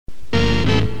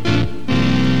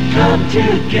come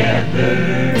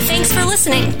together. Thanks for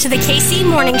listening to the KC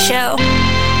Morning Show.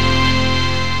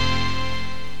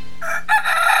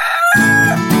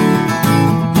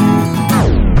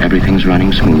 Everything's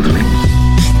running smoothly.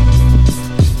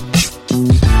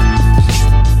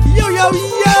 Yo, yo,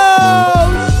 yo!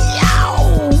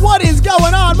 Yo! What is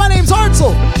going on? My name's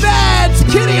Hartzell. That's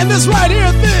Kitty, and this right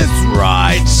here,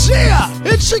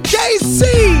 it's your KC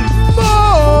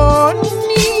Morning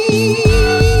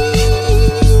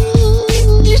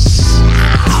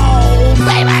Show,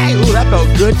 baby! Ooh, that felt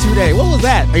good today. What was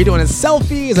that? Are you doing a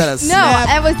selfie? Is that a snap? No,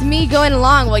 that was me going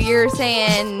along while you're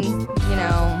saying,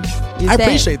 I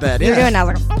appreciate that, yeah. You're doing that.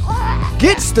 I was like,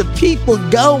 gets the people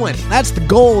going. That's the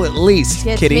goal, at least,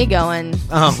 gets Kitty. me going.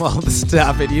 Oh, well,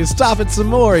 stop it. You stop it some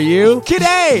more, you.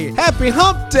 Kitty, happy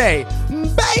hump day,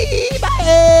 baby.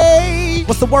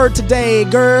 What's the word today,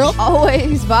 girl?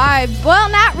 Always vibes. Well,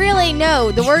 not really,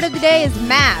 no. The word of the day is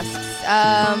masks.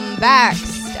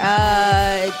 Backs.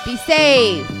 Be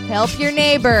safe. Help your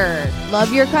neighbor.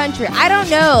 Love your country. I don't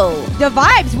know. The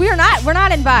vibes. We're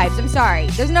not in vibes. I'm sorry.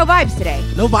 There's no vibes today.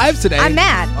 No vibes today? I'm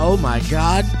mad. Oh, my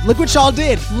God. Look what y'all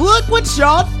did. Look what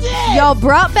y'all did. Y'all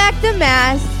brought back the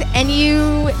masks, and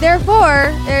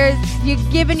therefore, you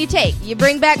give and you take. You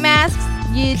bring back masks,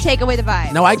 you take away the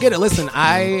vibe. No, I get it. Listen,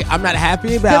 I'm not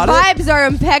happy about it. The vibes are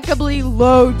impeccably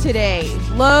low today.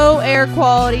 Low air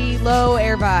quality, low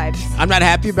air vibes. I'm not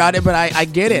happy about it, but I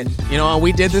get it. And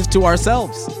we did this to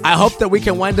ourselves. I hope that we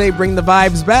can one day bring the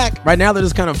vibes back. Right now, they're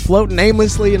just kind of floating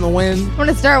aimlessly in the wind. I'm going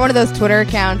to start one of those Twitter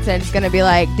accounts, and it's going to be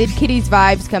like, did Kitty's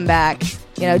vibes come back?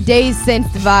 Days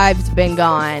since the vibes been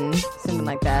gone. Something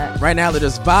like that. Right now, they're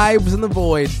just vibes in the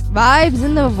void. Vibes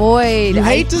in the void. You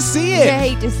hate to see it. I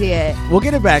hate to see it. We'll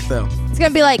get it back, though. It's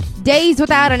going to be like days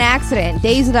without an accident.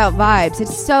 Days without vibes.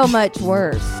 It's so much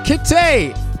worse.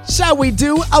 Kitty, shall we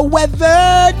do a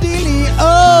weather dealy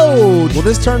ode? Will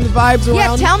this turn the vibes around?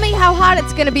 Yeah, tell me how hot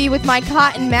it's going to be with my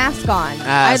cotton mask on.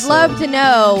 I'd love to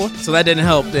know. So that didn't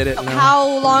help, did it? No. How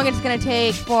long it's going to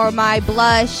take for my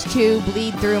blush to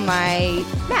bleed through my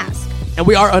mask. And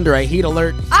we are under a heat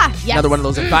alert. Yes. Another one of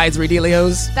those advisory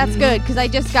dealios. That's good, because I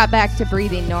just got back to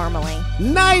breathing normally.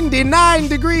 99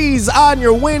 degrees on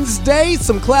your Wednesday.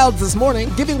 Some clouds this morning,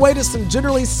 giving way to some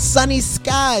generally sunny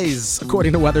skies,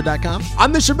 according to weather.com.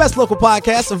 On this, your best local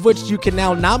podcast, of which you can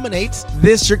now nominate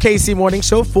this, your KC Morning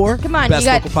Show, for Come on, best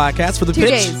you got local podcast for the 2 pitch.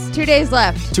 days. 2 days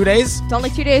left. 2 days? It's only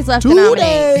 2 days left 2 to nominate.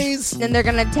 days. Then they're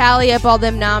going to tally up all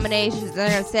them nominations. They're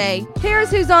going to say,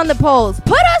 here's who's on the polls.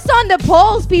 Put us on the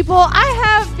polls, people. I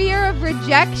have fear of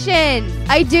rejection.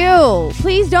 I do.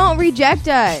 Please don't reject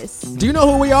us. Do you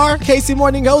know who we are? KC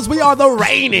Morning Goes. We are the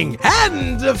reigning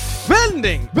and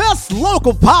defending best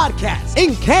local podcast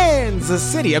in Kansas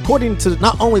City, according to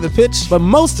not only the pitch, but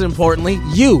most importantly,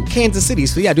 you, Kansas City.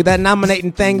 So yeah, do that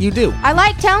nominating thing you do. I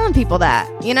like telling people that,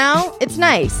 it's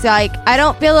nice. Like, I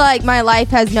don't feel like my life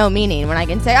has no meaning when I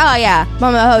can say, oh yeah,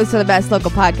 I'm a host of the best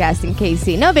local podcast in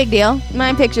KC. No big deal.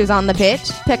 My picture's on the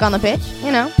pitch. Pick on the pitch,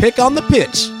 Pick on the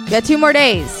pitch. You got 2 more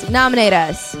days. Nominate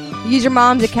us. Use your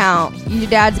mom's account. Use your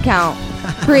dad's account.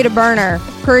 Create a burner.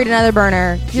 Create another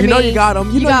burner. You got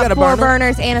them. You got a 4 burner.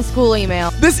 burners and a school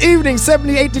email. This evening,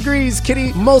 78 degrees,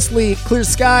 Kitty. Mostly clear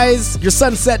skies. Your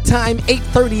sunset time,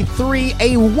 8:33.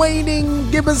 A waning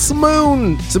gibbous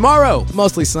moon. Tomorrow,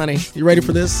 mostly sunny. You ready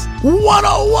for this?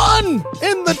 101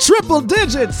 in the triple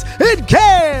digits in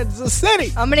Kansas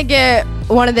City. I'm going to get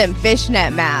one of them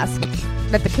fishnet masks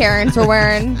that the Karens were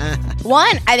wearing.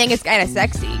 One, I think it's kind of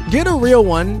sexy. Get a real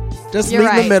one. Just meet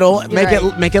in the middle.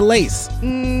 Make it lace.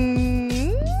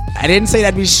 I didn't say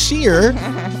that'd be sheer.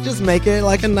 Just make it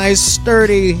like a nice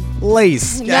sturdy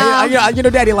lace. No. Yeah,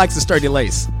 Daddy likes a sturdy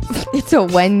lace. It's a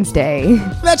Wednesday.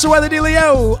 That's your weather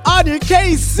dealio on your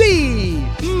KC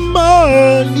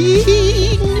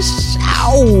Morning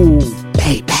Show,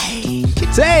 baby.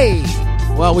 Today,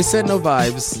 well, we said no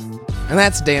vibes. And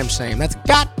that's a damn shame. That's a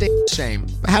goddamn shame.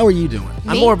 But how are you doing? Me?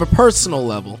 On more of a personal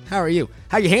level. How are you?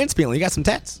 How your hands feeling? You got some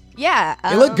tats? Yeah.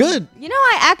 They look good.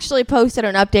 I actually posted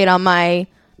an update on my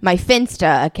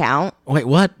Finsta account. Wait,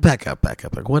 what? Back up.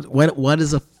 What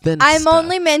is a Finsta? I'm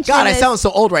only mentioning God, I sound so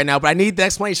old right now, but I need the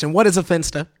explanation. What is a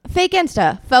Finsta? Fake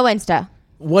Insta. Faux Insta.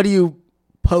 What do you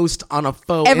post on a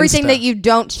faux Everything Insta? that you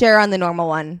don't share on the normal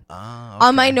one. Okay.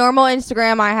 On my normal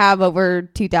Instagram, I have over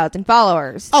 2,000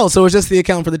 followers. Oh, so it's just the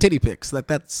account for the titty pics.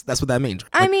 That's what that means.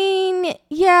 I mean,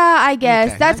 yeah, I guess.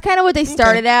 Okay. That's kind of what they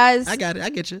started as. I got it. I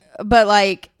get you. But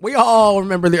we all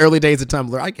remember the early days of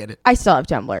Tumblr. I get it. I still have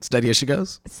Tumblr. Steady as she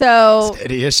goes. So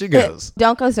steady as she goes.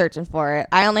 Don't go searching for it.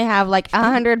 I only have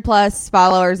 100 plus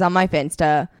followers on my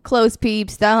Finsta. Close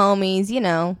peeps, the homies,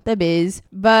 the biz.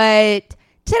 But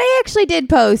today I actually did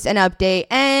post an update,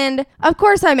 and of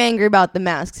course I'm angry about the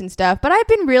masks and stuff, but I've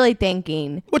been really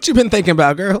thinking. What you been thinking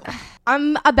about, girl?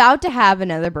 I'm about to have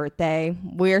another birthday.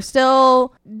 We're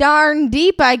still darn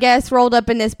deep, I guess, rolled up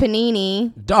in this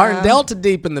panini. Darn Delta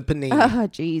deep in the panini. Oh,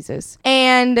 Jesus.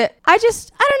 And I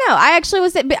don't know.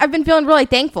 I've been feeling really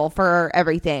thankful for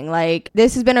everything. Like,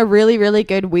 this has been a really, really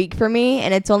good week for me,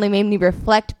 and it's only made me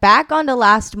reflect back onto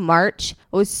last March.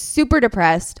 I was super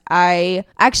depressed. I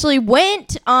actually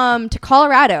went to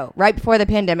Colorado right before the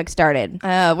pandemic started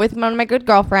with one of my good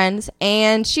girlfriends,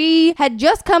 and she had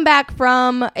just come back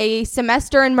from a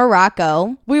semester in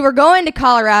Morocco. We were going to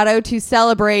Colorado to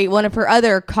celebrate one of her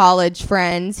other college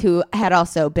friends who had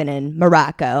also been in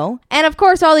Morocco. And of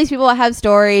course, all these people have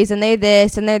stories, and they're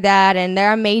this and they're that, and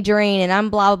they're majoring, and I'm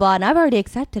blah, blah, blah, and I've already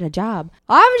accepted a job.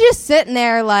 I'm just sitting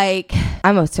there like,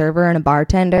 I'm a server and a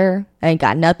bartender. I ain't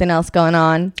got nothing else going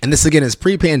on. And this again is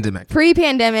pre-pandemic.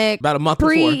 Pre-pandemic. About a month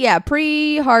before. Yeah,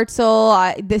 pre-Heart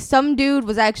Soul. Some dude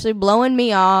was actually blowing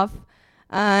me off.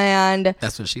 And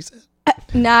that's what she said.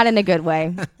 Not in a good way.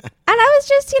 And I was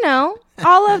just,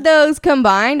 all of those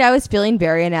combined, I was feeling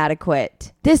very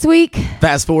inadequate. This week.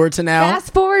 Fast forward to now.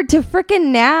 Fast forward to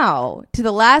freaking now. To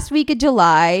the last week of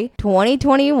July,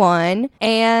 2021.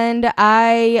 And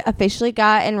I officially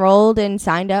got enrolled and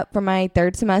signed up for my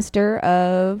third semester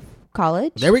of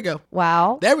college. There we go.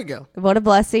 Wow. There we go. What a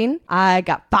blessing. I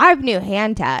got 5 new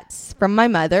hand tats from my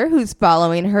mother, who's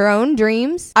following her own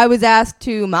dreams. I was asked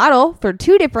to model for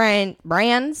 2 different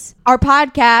brands. Our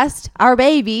podcast, our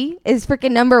baby, is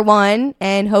freaking #1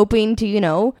 and hoping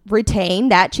to, retain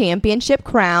that championship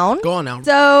crown. Go on now.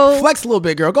 So flex a little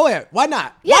bit, girl. Go ahead. Why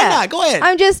not? Yeah. Why not? Go ahead.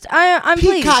 I'm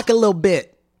pleased. Peacock a little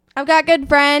bit. I've got good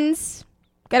friends.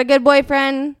 Got a good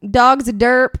boyfriend. Dog's a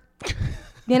derp.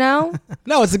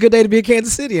 No, it's a good day to be a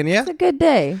Kansas Citian, yeah? It's a good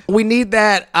day. We need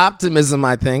that optimism,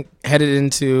 I think, headed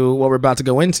into what we're about to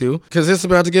go into, because it's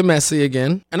about to get messy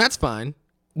again, and that's fine.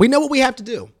 We know what we have to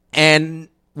do. And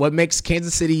what makes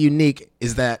Kansas City unique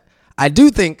is that I do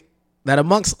think that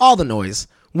amongst all the noise,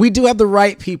 we do have the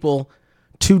right people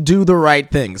to do the right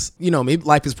things. You know me,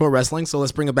 life is pro wrestling, so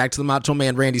let's bring it back to the Macho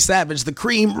Man Randy Savage. The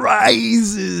cream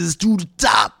rises to the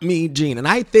top, Mean Gene. And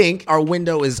I think our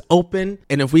window is open,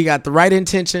 and if we got the right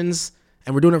intentions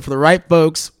and we're doing it for the right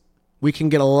folks, we can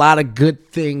get a lot of good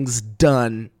things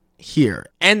done here.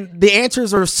 And the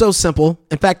answers are so simple.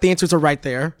 In fact, the answers are right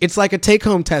there. It's like a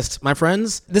take-home test, my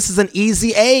friends. This is an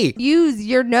easy A. Use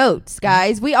your notes,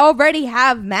 guys. We already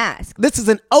have masks. This is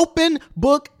an open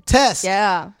book test.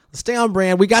 Yeah. Stay on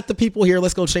brand. We got the people here.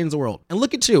 Let's go change the world. And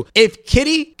look at you. If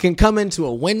Kitty can come into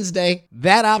a Wednesday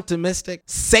that optimistic,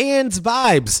 sans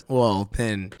vibes, well,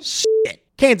 then shit.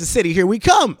 Kansas City, here we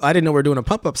come. I didn't know we were doing a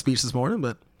pump-up speech this morning,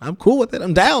 but I'm cool with it.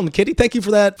 I'm down, Kitty. Thank you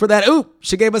for that oop.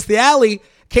 She gave us the alley.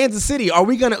 Kansas City, are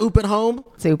we going to oop at home?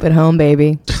 Let's oop at home,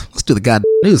 baby. Let's do the goddamn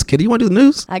news, Kitty. You want to do the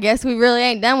news? I guess we really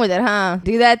ain't done with it, huh?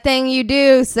 Do that thing you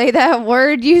do. Say that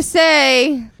word you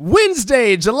say.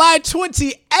 Wednesday, July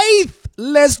 28th.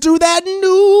 Let's do that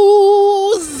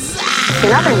news.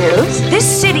 In other news,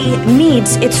 this city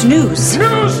needs its news.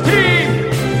 News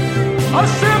team,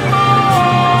 assemble!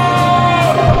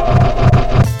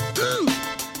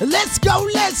 Let's go,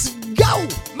 let's go.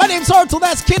 My name's Hartle,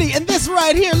 that's Kitty, and this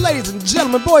right here, ladies and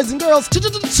gentlemen, boys and girls,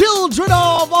 children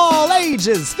of all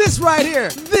ages, this right here,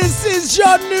 this is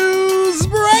your news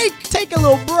break. Take a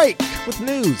little break with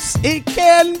news. It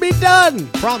can be done.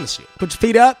 Promise you. Put your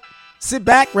feet up. Sit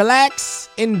back, relax,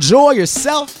 enjoy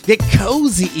yourself, get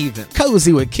cozy even.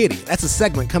 Cozy with Kitty. That's a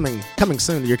segment coming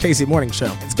soon to your KC Morning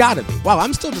Show. It's gotta be. Wow,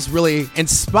 I'm still just really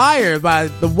inspired by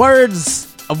the words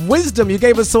of wisdom you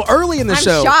gave us so early in the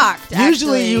show. I'm shocked,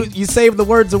 Usually you save the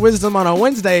words of wisdom on a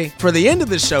Wednesday for the end of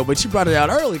the show, but you brought it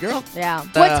out early, girl. Yeah.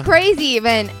 What's crazy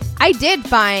even, I did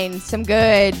find some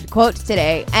good quotes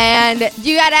today, and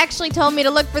you had actually told me to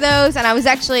look for those, and I was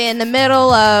actually in the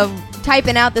middle of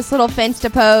typing out this little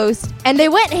Finsta post, and they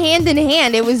went hand in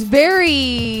hand. It was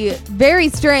very, very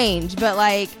strange, but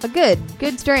like a good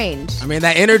strange. I mean,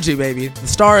 that energy, baby. The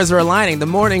stars are aligning. The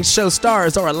morning show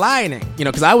stars are aligning.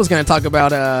 Because I was going to talk about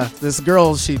this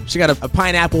girl. She got a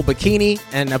pineapple bikini,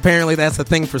 and apparently that's a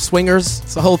thing for swingers.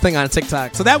 It's a whole thing on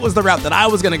TikTok. So that was the route that I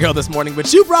was going to go this morning,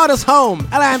 but you brought us home,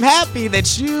 and I'm happy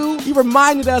that you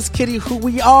reminded us, Kitty, who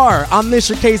we are on this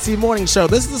your KC Morning Show.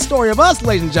 This is the story of us,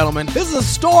 ladies and gentlemen. This is a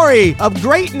story of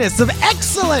greatness, of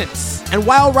excellence. And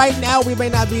while right now we may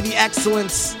not be the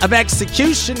excellence of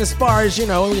execution as far as,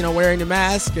 wearing a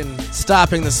mask and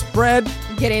stopping the spread,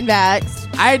 getting vaxxed.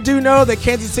 I do know that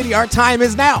Kansas City, our time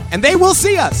is now, and they will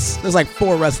see us. There's like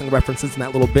 4 wrestling references in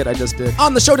that little bit I just did.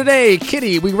 On the show today,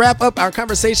 Kitty, we wrap up our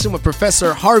conversation with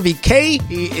Professor Harvey Kaye.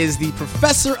 He is the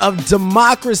Professor of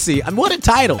Democracy. I mean, what a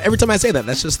title. Every time I say that,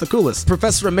 that's just the coolest.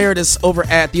 Professor Emeritus over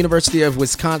at the University of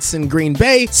Wisconsin, Green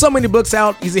Bay. So many books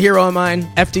out. He's a hero of mine.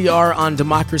 FDR on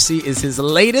Democracy is his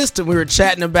latest, and we were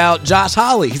chatting about Josh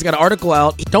Hawley. He's got an article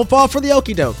out. Don't fall for the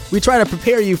okie doke. We try to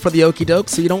prepare you for the okie doke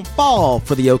so you don't fall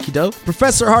for the okie doke.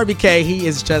 Professor Harvey Kaye, he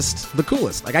is just the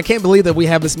coolest. Like, I can't believe that we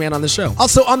have this man on the show.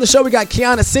 Also on the show, we got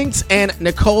Kiona and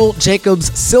Nicole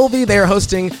Jacobs Silvey. They are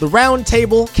hosting the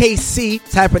Roundtable KC.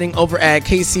 It's happening over at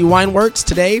KC Wineworks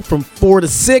today from 4 to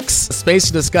 6. A space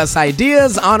to discuss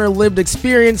ideas, honor lived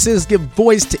experiences, give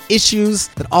voice to issues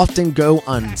that often go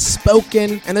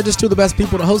unspoken. And they're just two of the best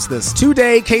people to host this.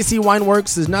 Today, KC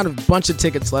Wineworks, there's not a bunch of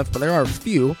tickets left, but there are a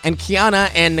few. And Kiona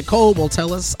and Nicole will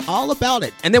tell us all about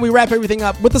it. And then we wrap everything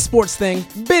up with the sports thing.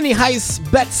 Benny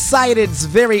Heisler, Bet-Sided's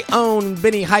very own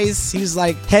Benny Heisler. He's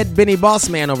like head Benny boss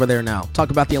man over there now.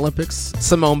 Talk about the Olympics.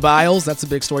 Simone Biles, that's a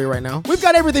big story right now. We've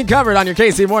got everything covered on your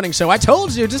KC Morning Show. I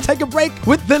told you, just take a break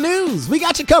with the news. We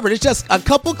got you covered. It's just a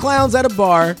couple clowns at a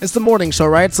bar. It's the morning show,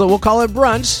 right? So we'll call it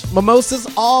brunch. Mimosas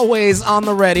always on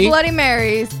the ready. Bloody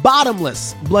Marys.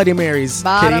 Bottomless Bloody Marys.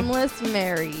 Bottomless Kitty.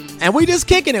 Marys. And we just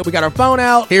kicking it. We got our phone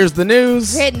out. Here's the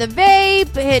news. Hitting the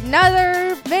vape, hitting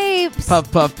other vapes.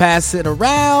 Puff, puff, pass it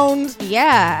around.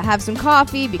 Yeah, have some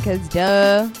coffee because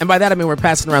duh. And by that, I mean we're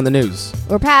passing around the news.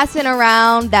 We're passing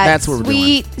around that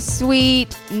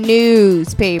sweet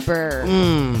newspaper.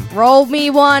 Roll me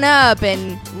one up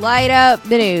and light up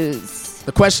the news.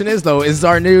 The question is, though, is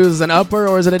our news an upper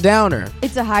or is it a downer?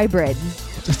 It's a hybrid.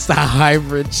 It's a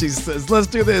hybrid, she says. Let's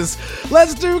do this.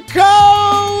 Let's do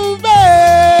COVID!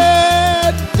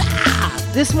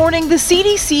 This morning, the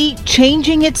CDC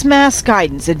changing its mask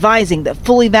guidance, advising that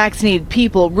fully vaccinated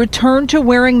people return to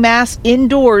wearing masks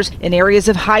indoors in areas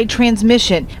of high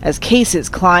transmission as cases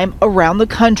climb around the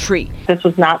country. This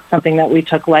was not something that we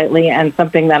took lightly and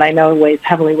something that I know weighs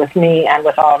heavily with me and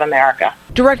with all of America.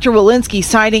 Director Walensky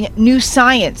citing new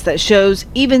science that shows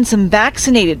even some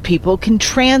vaccinated people can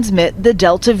transmit the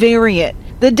Delta variant.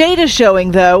 The data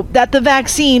showing, though, that the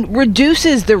vaccine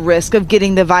reduces the risk of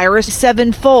getting the virus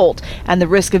 7-fold and the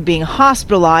risk of being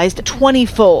hospitalized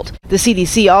 20-fold. The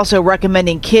CDC also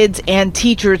recommending kids and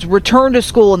teachers return to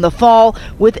school in the fall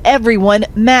with everyone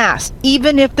masked,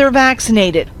 even if they're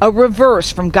vaccinated, a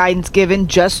reverse from guidance given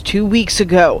just 2 weeks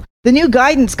ago. The new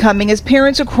guidance coming as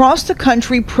parents across the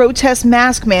country protest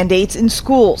mask mandates in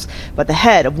schools, but the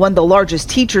head of one of the largest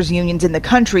teachers unions in the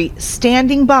country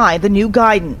standing by the new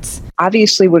guidance.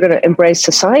 Obviously, we're going to embrace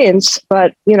the science,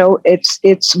 but,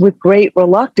 it's with great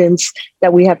reluctance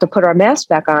that we have to put our mask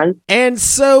back on. And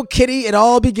so, Kitty, it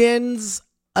all begins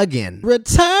again.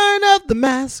 Return of the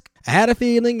mask. I had a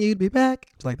feeling you'd be back.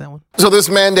 Just like that one. So this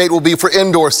mandate will be for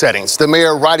indoor settings. The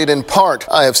mayor writing in part,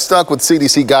 I have stuck with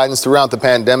CDC guidance throughout the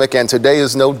pandemic, and today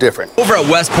is no different. Over at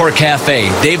Westport Cafe,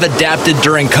 they've adapted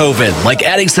during COVID, like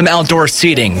adding some outdoor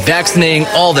seating, vaccinating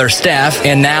all their staff,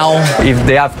 and now if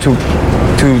they have to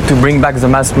bring back the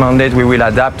mask mandate, we will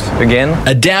adapt again.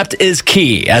 Adapt is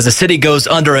key as the city goes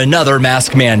under another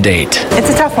mask mandate. It's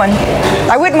a tough one.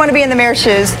 I wouldn't want to be in the mayor's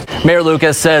shoes. Mayor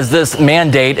Lucas says this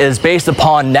mandate is based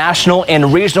upon national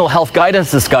and regional health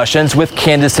guidance discussions with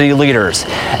Kansas City leaders,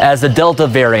 as the Delta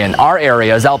variant, our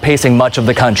area, is outpacing much of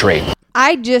the country.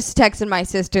 I just texted my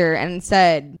sister and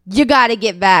said, you got to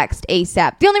get vaxxed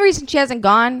ASAP. The only reason she hasn't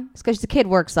gone is because the kid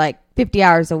works like 50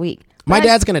 hours a week. My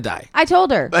dad's going to die. I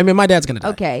told her. I mean, my dad's going to die.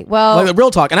 Okay, well. Like,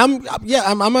 real talk. And I'm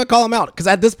going to call him out. Because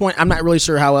at this point, I'm not really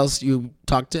sure how else you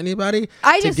talk to anybody.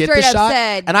 I just straight up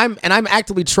said. And I'm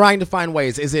actively trying to find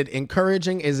ways. Is it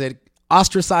encouraging? Is it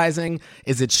ostracizing?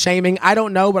 Is it shaming? I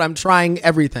don't know, but I'm trying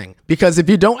everything. Because if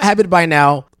you don't have it by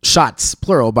now, shots,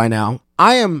 plural by now,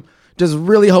 I am just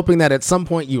really hoping that at some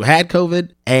point you had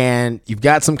COVID and you've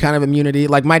got some kind of immunity.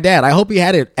 Like my dad, I hope he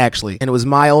had it actually, and it was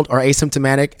mild or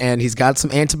asymptomatic, and he's got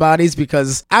some antibodies,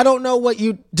 because I don't know what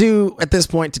you do at this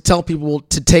point to tell people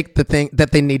to take the thing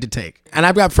that they need to take. And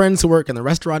I've got friends who work in the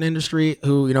restaurant industry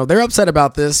who, they're upset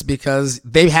about this because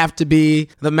they have to be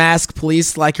the mask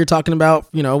police, like you're talking about.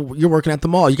 You're working at the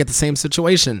mall, you get the same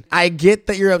situation. I get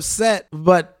that you're upset,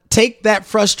 but take that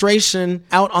frustration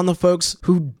out on the folks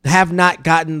who have not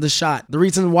gotten the shot. The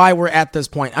reason why we're at this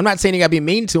point. I'm not saying you gotta be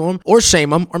mean to them or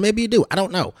shame them, or maybe you do. I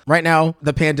don't know. Right now,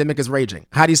 the pandemic is raging.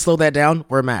 How do you slow that down?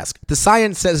 Wear a mask. The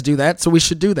science says do that, so we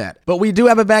should do that. But we do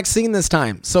have a vaccine this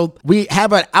time. So we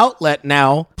have an outlet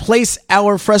now. Place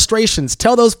our frustrations.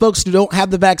 Tell those folks who don't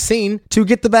have the vaccine to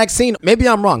get the vaccine. Maybe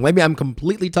I'm wrong. Maybe I'm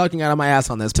completely talking out of my ass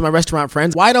on this. To my restaurant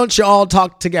friends, why don't you all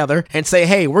talk together and say,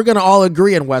 hey, we're going to all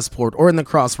agree in Westport or in the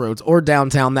Crossroads or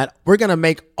downtown that we're going to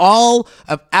make all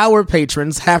of our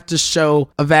patrons have to show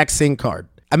a vaccine card.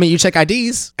 I mean, you check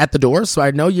IDs at the door, so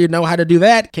I know you know how to do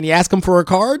that. Can you ask them for a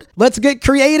card? Let's get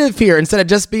creative here instead of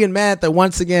just being mad that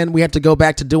once again we have to go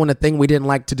back to doing a thing we didn't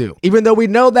like to do. Even though we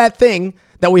know that thing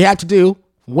that we have to do,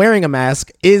 wearing a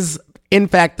mask, is in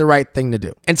fact the right thing to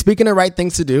do. And speaking of right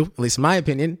things to do, at least in my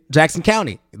opinion, Jackson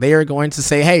County, they are going to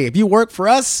say, hey, if you work for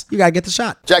us, you got to get the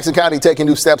shot. Jackson County taking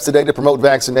new steps today to promote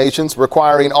vaccinations,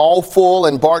 requiring all full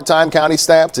and part-time county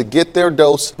staff to get their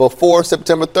dose before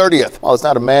September 30th. While it's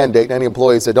not a mandate, any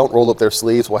employees that don't roll up their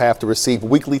sleeves will have to receive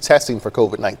weekly testing for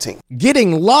COVID-19.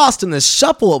 Getting lost in the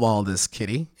shuffle of all this,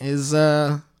 Kitty, is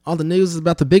all the news is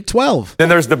about the Big 12. Then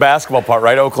there's the basketball part,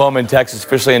 right? Oklahoma and Texas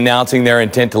officially announcing their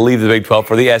intent to leave the Big 12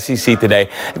 for the SEC today.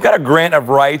 They've got a grant of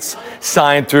rights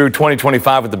signed through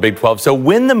 2025 with the Big 12. So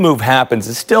when the move happens,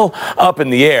 it's still up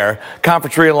in the air.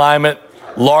 Conference realignment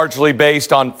largely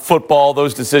based on football,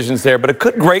 those decisions there, but it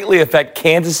could greatly affect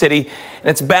Kansas City and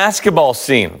its basketball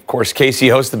scene. Of course, KC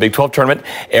hosts the Big 12 tournament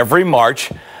every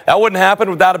March. That wouldn't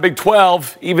happen without a Big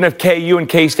 12, even if KU and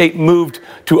K-State moved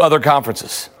to other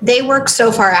conferences. They work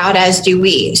so far out, as do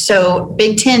we. So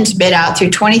Big Ten's bid out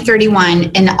through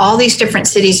 2031 in all these different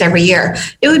cities every year.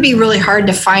 It would be really hard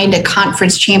to find a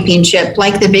conference championship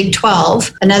like the Big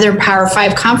 12, another Power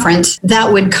 5 conference,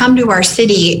 that would come to our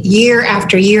city year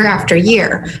after year after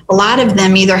year. A lot of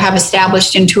them either have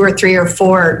established in 2 or 3 or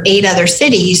 4 or 8 other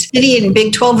cities. City and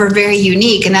Big 12 are very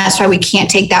unique, and that's why we can't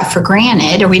take that for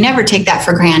granted, or we never take that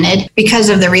for granted, because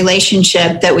of the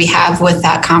relationship that we have with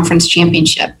that conference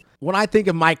championship. When I think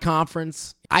of my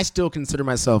conference, I still consider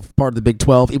myself part of the Big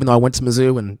 12, even though I went to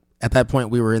Mizzou, and at that point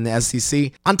we were in the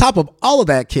SEC. On top of all of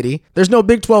that, Kitty, there's no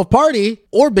Big 12 party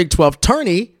or Big 12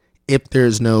 tourney if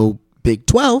there's no Big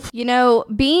 12. You know,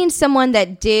 being someone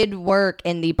that did work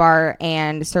in the bar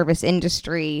and service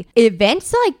industry,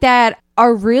 events like that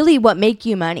are really what make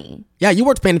you money. Yeah, you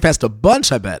worked FanFest a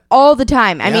bunch, I bet. All the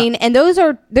time. I mean, and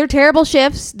they're terrible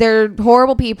shifts. They're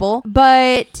horrible people.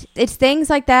 But it's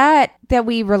things like that that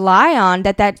we rely on,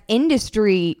 that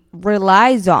industry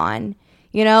relies on,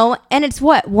 you know? And it's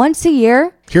what, once a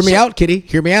year? Hear me out, Kitty.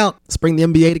 Hear me out. Let's bring the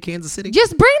NBA to Kansas City.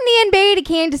 Just bring the NBA to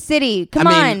Kansas City. Come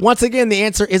on. Once again, the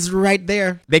answer is right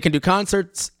there. They can do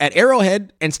concerts at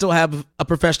Arrowhead and still have a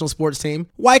professional sports team.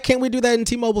 Why can't we do that in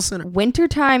T-Mobile Center?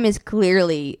 Wintertime is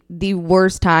clearly the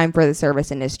worst time for the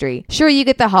service industry. Sure, you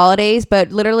get the holidays,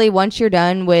 but literally once you're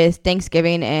done with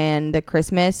Thanksgiving and the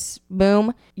Christmas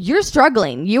boom, you're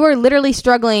struggling. You are literally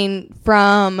struggling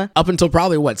from... Up until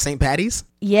probably, St. Patty's?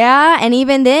 Yeah, and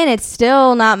even then, it's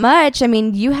still not much. I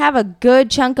mean, you have a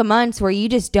good chunk of months where you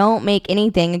just don't make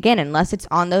anything, again, unless it's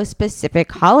on those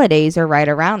specific holidays or right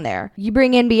around there. You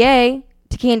bring NBA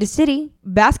to Kansas City.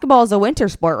 Basketball is a winter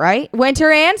sport, right?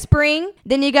 Winter and spring.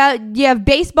 Then you have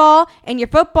baseball and your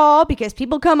football because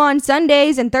people come on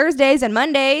Sundays and Thursdays and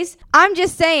Mondays. I'm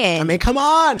just saying. I mean, come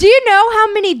on. Do you know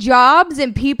how many jobs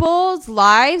and people's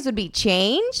lives would be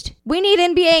changed? We need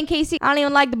NBA and KC. I don't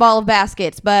even like the ball of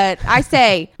baskets, but I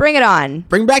say, bring it on.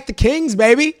 Bring back the Kings,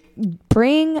 baby.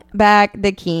 Bring back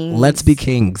the Kings. Let's be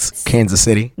kings, Kansas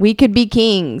City. We could be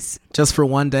kings. Just for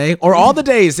one day. Or all the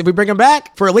days if we bring them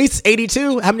back for at least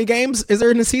 82. How many games is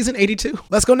there in the season? 82.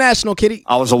 Let's go national, Kitty.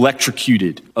 I was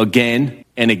electrocuted again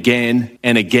and again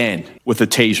and again with a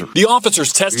taser. The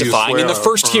officers testifying in the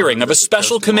first hearing of a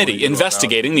special committee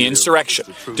investigating the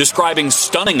insurrection, describing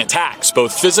stunning attacks,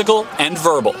 both physical and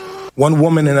verbal. One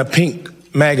woman in a pink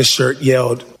MAGA shirt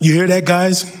yelled, "You hear that,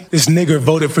 guys? This nigger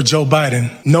voted for Joe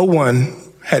Biden." No one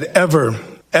had ever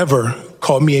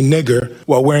called me a nigger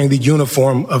while wearing the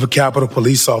uniform of a Capitol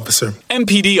Police officer.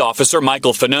 MPD officer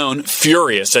Michael Fanone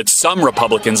furious at some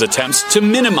Republicans' attempts to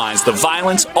minimize the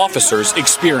violence officers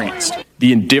experienced.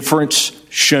 The indifference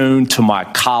shown to my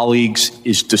colleagues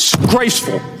is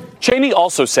disgraceful. Cheney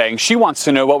also saying she wants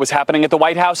to know what was happening at the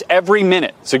White House every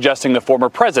minute, suggesting the former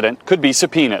president could be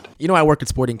subpoenaed. You know I work at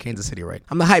Sporting Kansas City, right?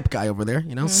 I'm the hype guy over there,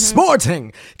 you know?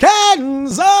 Sporting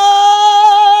Kansas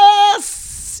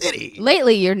City.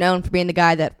 Lately, you're known for being the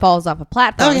guy that falls off a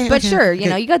platform. But sure, you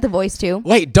know, you got the voice too.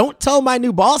 Wait, don't tell my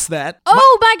new boss that.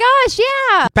 Oh my gosh,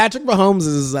 yeah. Patrick Mahomes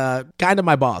is kind of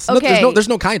my boss. Okay. There's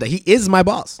no kinda. He is my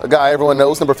boss. A guy everyone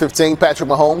knows, number 15, Patrick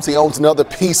Mahomes. He owns another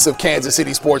piece of Kansas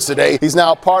City sports today. He's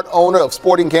now part owner of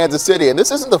Sporting Kansas City. And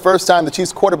this isn't the first time the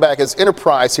Chiefs quarterback has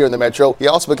enterprise here in the Metro. He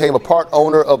also became a part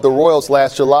owner of the Royals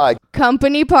last July.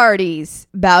 Company parties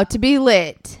about to be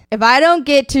lit. If I don't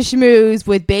get to schmooze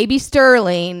with baby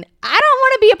Sterling, I don't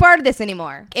want to be a part of this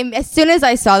anymore. And as soon as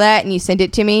I saw that and you sent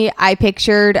it to me, I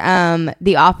pictured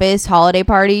the Office holiday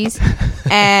parties.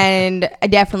 And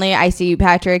definitely I see you,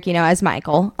 Patrick, you know, as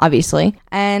Michael, obviously.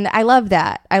 And I love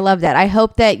that. I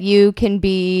hope that you can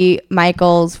be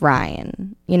Michael's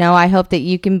Ryan. You know, I hope that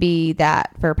you can be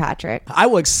that for Patrick. I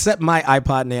will accept my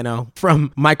iPod Nano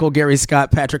from Michael, Gary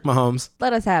Scott, Patrick Mahomes.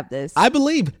 Let us have this. I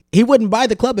believe. He wouldn't buy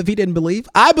the club if he didn't believe.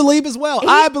 I believe as well.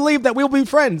 I believe that we'll be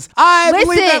friends. I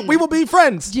believe that we will be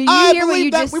friends. Do you hear what you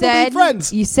just said?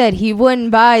 You said he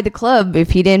wouldn't buy the club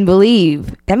if he didn't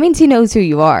believe. That means he knows who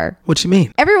you are. What you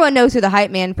mean? Everyone knows who the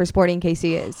hype man for Sporting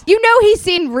KC is. You know he's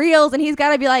seen reels and he's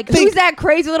got to be like, who's that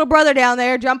crazy little brother down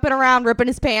there jumping around, ripping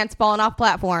his pants, falling off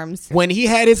platforms? When he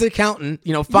had his accountant,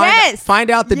 you know,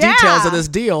 find out the details of this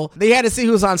deal, they had to see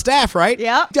who was on staff, right?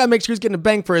 Yep. Got to make sure he's getting a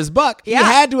bang for his buck. He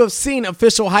had to have seen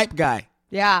official hype guy.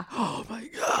 Yeah. Oh my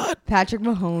God. Patrick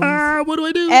Mahomes. What do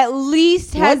I do? At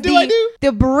least has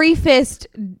the briefest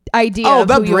idea of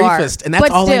who you are. And that's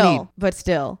all I need. But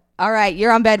still. All right,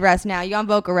 you're on bed rest now. You're on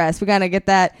vocal rest. We got to get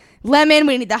that lemon.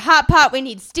 We need the hot pot. We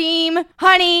need steam.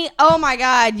 Honey, oh my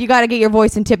God. You got to get your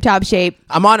voice in tip-top shape.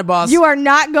 I'm on it, boss. You are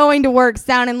not going to work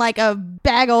sounding like a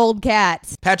bag of old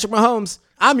cats. Patrick Mahomes,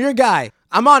 I'm your guy.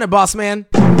 I'm on it, boss man.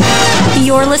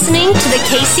 You're listening to the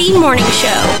KC Morning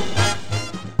Show.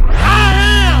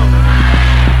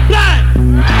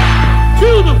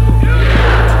 Beautiful.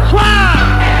 Wow.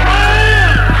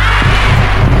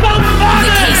 The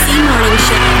KC Morning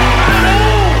Show.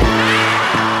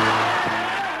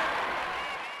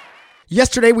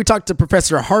 Yesterday, we talked to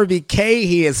Professor Harvey Kaye.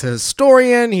 He is a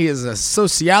historian. He is a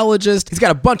sociologist. He's got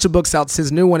a bunch of books out.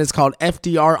 His new one is called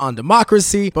FDR on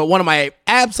Democracy. But one of my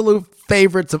absolute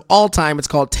favorites of all time, it's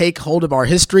called Take Hold of Our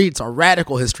History. It's our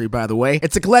radical history, by the way.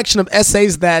 It's a collection of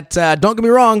essays that, don't get me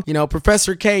wrong, you know,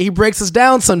 Professor Kaye, he breaks us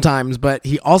down sometimes, but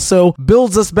he also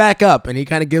builds us back up, and he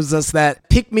kind of gives us that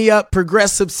pick-me-up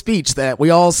progressive speech that we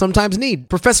all sometimes need.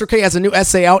 Professor Kaye has a new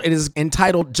essay out. It is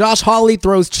entitled Josh Hawley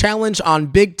Throws Challenge on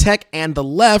Big Tech and the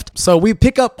Left. So we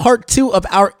pick up part 2 of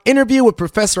our interview with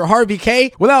Professor Harvey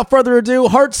Kaye. Without further ado,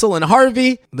 Hartzell and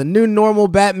Harvey, the new normal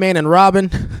Batman and Robin.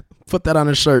 Put that on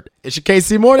a shirt. It's your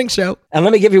KC Morning Show. And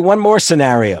let me give you one more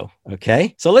scenario,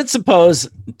 okay? So let's suppose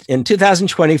in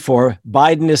 2024,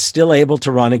 Biden is still able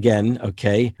to run again,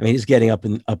 okay? I mean, he's getting up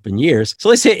in years. So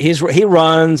let's say he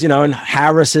runs, you know, and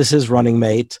Harris is his running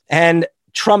mate. And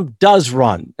Trump does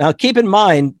run. Now, keep in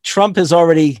mind, Trump has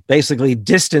already basically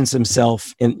distanced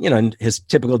himself in his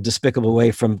typical despicable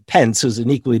way from Pence, who's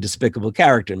an equally despicable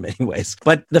character in many ways.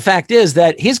 But the fact is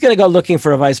that he's going to go looking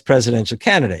for a vice presidential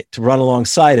candidate to run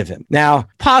alongside of him. Now,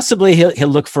 possibly he'll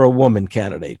look for a woman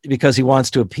candidate because he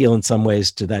wants to appeal in some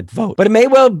ways to that vote. But it may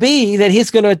well be that he's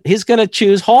going to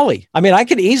choose Hawley. I mean, I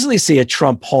could easily see a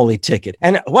Trump Hawley ticket.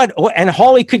 And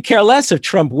Hawley could care less if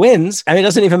Trump wins. I mean, it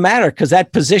doesn't even matter because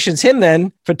that positions him then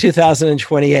for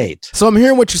 2028. So I'm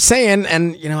hearing what you're saying,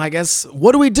 and, you know, I guess,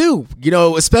 what do we do? You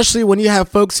know, especially when you have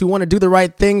folks who want to do the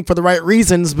right thing for the right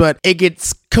reasons, but it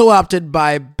gets co-opted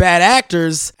by bad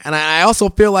actors. And I also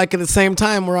feel like at the same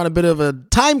time, we're on a bit of a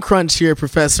time crunch here,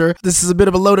 Professor. This is a bit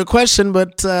of a loaded question,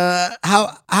 but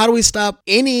how do we stop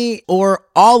any or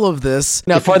all of this?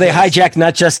 Before they hijack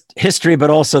not just history, but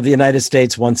also the United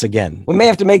States once again. We may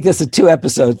have to make this a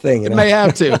 2-episode thing. It may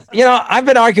have to. You know, I've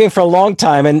been arguing for a long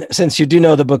time, and since you do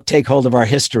know the book Take Hold of Our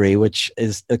History, which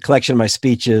is a collection of my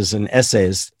speeches and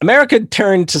essays, America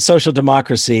turned to social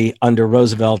democracy under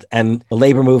Roosevelt and the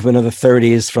labor movement of the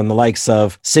 30s from the likes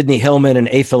of Sidney Hillman and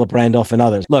A. Philip Randolph and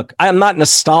others. Look, I'm not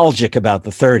nostalgic about the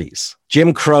 30s.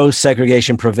 Jim Crow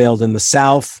segregation prevailed in the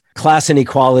South. Class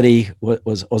inequality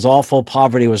was awful.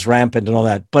 Poverty was rampant and all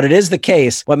that. But it is the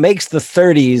case. What makes the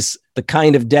 30s the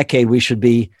kind of decade we should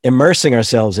be immersing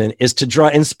ourselves in is to draw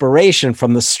inspiration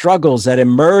from the struggles that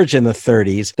emerge in the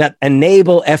 30s that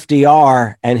enable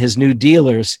FDR and his New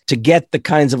Dealers to get the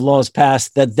kinds of laws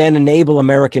passed that then enable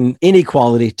American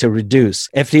inequality to reduce.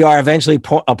 FDR eventually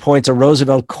appoints a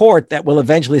Roosevelt court that will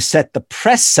eventually set the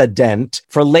precedent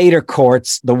for later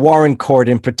courts, the Warren Court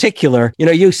in particular. You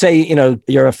know, you say, you know,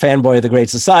 you're a fanboy of the Great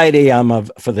Society. I'm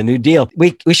for the New Deal.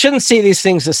 We shouldn't see these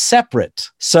things as separate.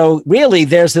 So really,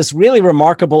 there's this really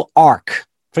remarkable arc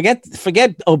Forget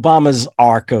Obama's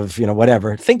arc of,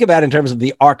 whatever. Think about it in terms of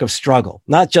the arc of struggle.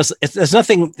 Not just,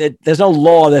 there's no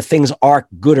law that things are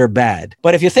good or bad.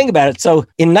 But if you think about it, so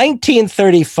in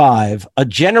 1935, a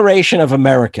generation of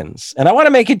Americans, and I want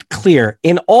to make it clear,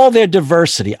 in all their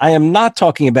diversity, I am not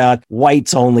talking about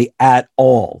whites only at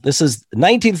all. This is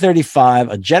 1935,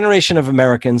 a generation of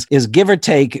Americans is, give or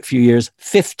take a few years,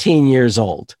 15 years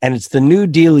old. And it's the New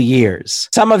Deal years.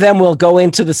 Some of them will go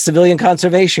into the Civilian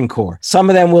Conservation Corps. Some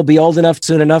of them will be old enough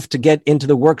soon enough to get into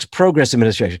the Works Progress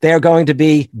Administration. They are going to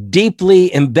be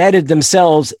deeply embedded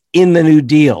themselves in the New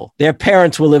Deal. Their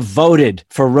parents will have voted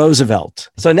for Roosevelt.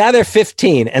 So now they're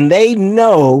 15 and they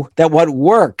know that what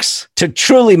works to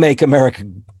truly make America,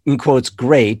 in quotes,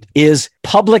 great is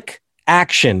public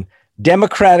action,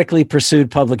 democratically pursued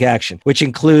public action, which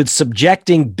includes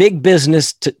subjecting big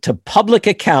business to public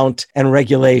account and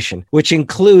regulation, which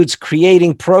includes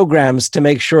creating programs to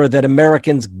make sure that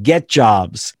Americans get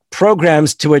jobs,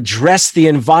 programs to address the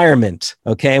environment.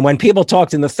 Okay. And when people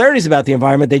talked in the 30s about the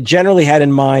environment, they generally had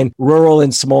in mind rural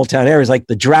and small town areas like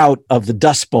the drought of the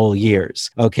Dust Bowl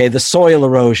years. Okay. The soil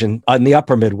erosion in the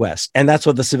upper Midwest. And that's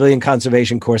what the Civilian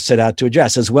Conservation Corps set out to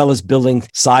address, as well as building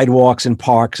sidewalks and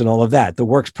parks and all of that. The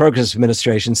Works Progress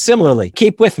Administration, similarly,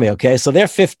 keep with me. Okay. So they're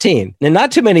 15. In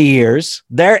not too many years,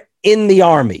 they're in the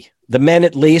Army. The men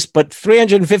at least, but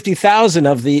 350,000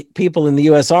 of the people in the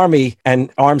U.S. Army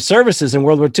and armed services in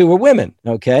World War II were women,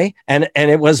 okay? And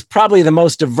it was probably the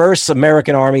most diverse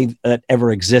American army that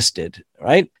ever existed,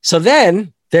 right? So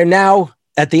then they're now,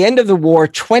 at the end of the war,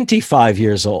 25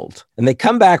 years old. And they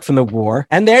come back from the war,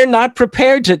 and they're not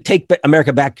prepared to take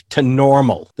America back to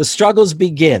normal. The struggles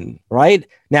begin, right?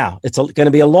 Now, it's going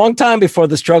to be a long time before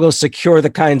the struggles secure the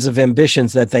kinds of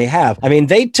ambitions that they have. I mean,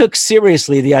 they took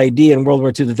seriously the idea in World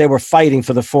War II that they were fighting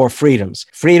for the four freedoms: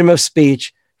 freedom of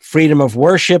speech, freedom of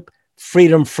worship,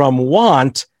 freedom from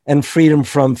want, and freedom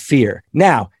from fear.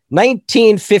 Now,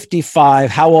 1955,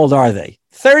 how old are they?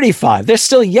 35. They're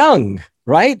still young,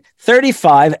 right?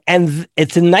 35. And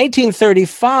it's in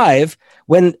 1935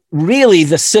 when really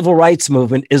the civil rights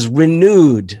movement is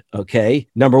renewed, okay?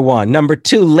 Number one. Number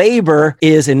two, labor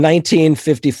is in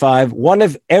 1955, one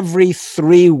of every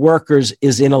three workers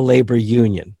is in a labor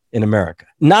union in America.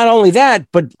 Not only that,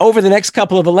 but over the next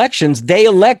couple of elections, they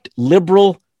elect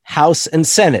liberal House and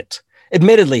Senate.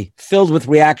 Admittedly, filled with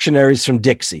reactionaries from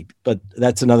Dixie, but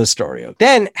that's another story.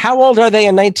 Then, how old are they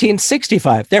in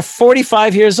 1965? They're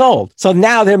 45 years old. So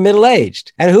now they're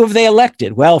middle-aged. And who have they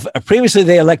elected? Well, previously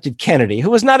they elected Kennedy, who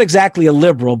was not exactly a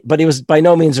liberal, but he was by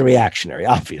no means a reactionary,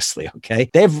 obviously, okay?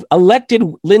 They've elected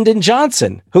Lyndon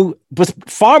Johnson, who was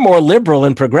far more liberal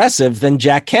and progressive than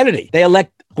Jack Kennedy. They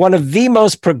elect one of the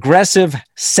most progressive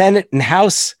Senate and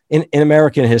House in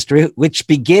American history, which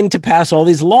begin to pass all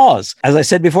these laws. As I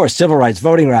said before, civil rights,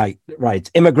 voting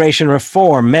rights, immigration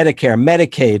reform, Medicare,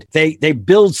 Medicaid. They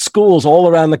build schools all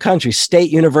around the country, state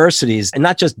universities, and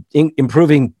not just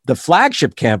improving the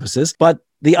flagship campuses, but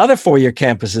the other four-year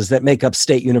campuses that make up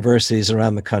state universities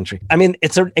around the country. I mean,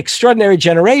 it's an extraordinary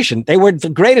generation. They were the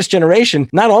greatest generation,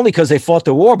 not only because they fought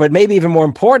the war, but maybe even more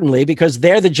importantly, because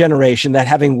they're the generation that,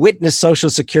 having witnessed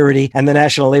Social Security and the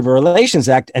National Labor Relations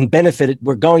Act and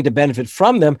we're going to benefit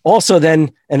from them, also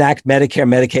then enact Medicare,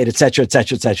 Medicaid, et cetera, et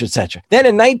cetera, et cetera, et cetera. Then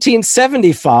in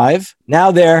 1975,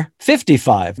 now they're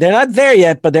 55. They're not there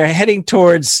yet, but they're heading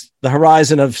towards the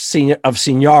horizon of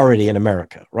seniority in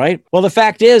America, right? Well, the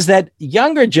fact is that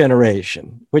younger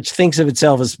generation, which thinks of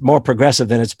itself as more progressive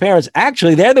than its parents,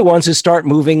 actually, they're the ones who start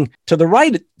moving to the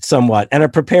right somewhat and are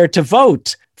prepared to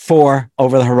vote for,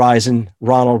 over the horizon,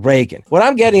 Ronald Reagan. What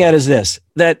I'm getting at is this,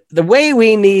 that the way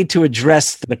we need to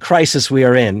address the crisis we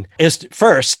are in is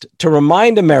first to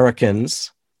remind Americans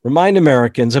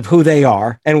of who they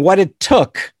are and what it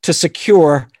took to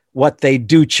secure what they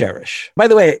do cherish. By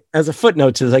the way, as a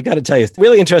footnote to this, I got to tell you,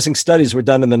 really interesting studies were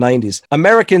done in the 90s.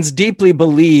 Americans deeply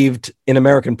believed in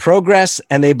American progress,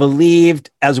 and they believed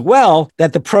as well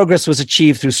that the progress was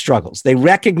achieved through struggles. They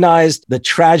recognized the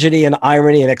tragedy and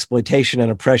irony and exploitation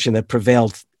and oppression that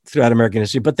prevailed throughout American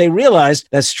history, but they realized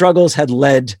that struggles had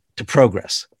led to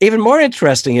progress. Even more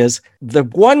interesting is the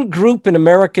one group in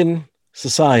American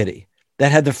society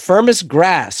that had the firmest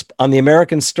grasp on the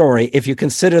American story, if you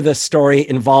consider the story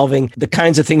involving the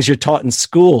kinds of things you're taught in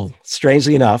school,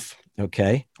 strangely enough,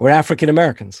 okay, were African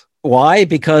Americans. Why?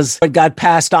 Because it got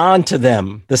passed on to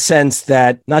them, the sense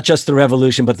that not just the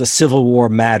revolution, but the Civil War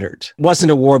mattered. It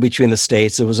wasn't a war between the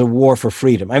states. It was a war for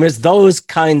freedom. I mean, it's those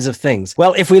kinds of things.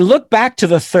 Well, if we look back to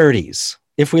the 30s,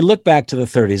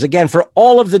 again, for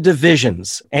all of the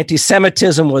divisions,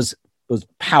 anti-Semitism was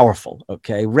powerful.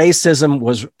 Okay. Racism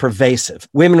was pervasive.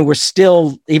 Women were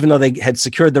still, even though they had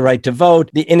secured the right to vote,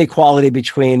 the inequality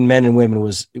between men and women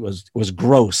was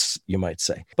gross, you might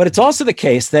say. But it's also the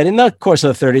case that in the course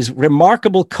of the 30s,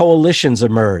 remarkable coalitions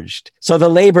emerged. So the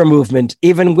labor movement,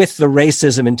 even with the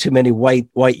racism in too many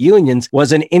white unions,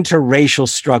 was an interracial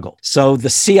struggle. So the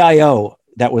CIO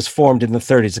that was formed in the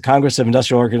 30s, the Congress of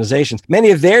Industrial Organizations,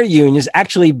 many of their unions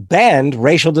actually banned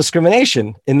racial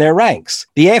discrimination in their ranks.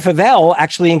 The AFL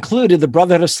actually included the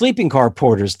Brotherhood of Sleeping Car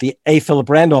Porters, the A. Philip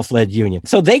Randolph-led union.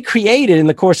 So they created in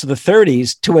the course of the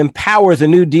 30s, to empower the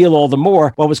New Deal all the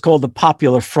more, what was called the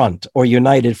Popular Front or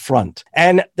United Front.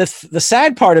 And the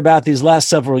sad part about these last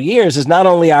several years is not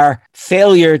only our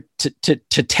failure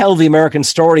to tell the American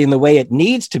story in the way it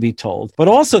needs to be told, but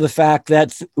also the fact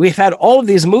that we've had all of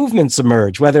these movements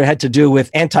emerge, whether it had to do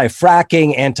with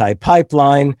anti-fracking,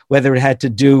 anti-pipeline, whether it had to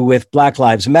do with Black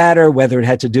Lives Matter, whether it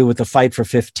had to do with the fight for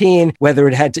 15, whether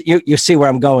it had to, you see where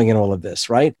I'm going in all of this,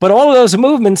 right? But all of those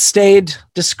movements stayed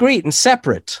discrete and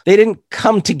separate. They didn't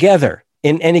come together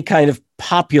in any kind of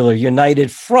popular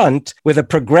united front with a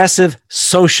progressive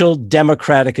social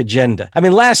democratic agenda. I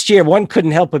mean, last year, one couldn't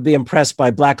help but be impressed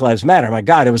by Black Lives Matter. My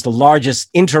God, it was the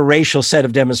largest interracial set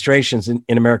of demonstrations in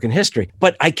American history.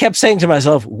 But I kept saying to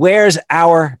myself, where's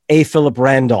our A. Philip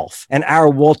Randolph and our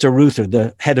Walter Reuther,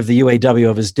 the head of the UAW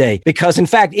of his day? Because in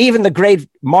fact, even the great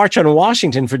March on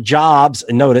Washington for jobs,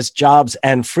 and notice jobs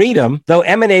and freedom, though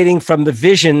emanating from the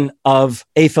vision of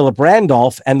A. Philip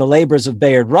Randolph and the labors of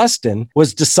Bayard Rustin,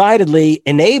 was decidedly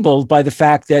enabled by the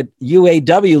fact that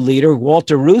UAW leader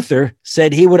Walter Reuther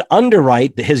said he would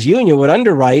underwrite, his union would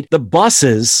underwrite the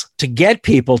buses to get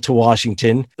people to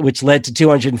Washington, which led to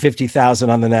 250,000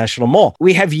 on the National Mall.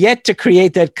 We have yet to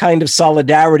create that kind of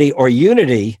solidarity or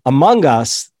unity among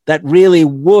us that really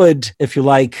would, if you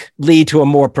like, lead to a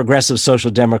more progressive social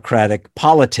democratic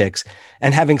politics.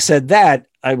 And having said that,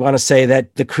 I want to say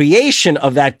that the creation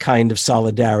of that kind of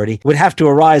solidarity would have to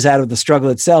arise out of the struggle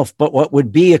itself. But what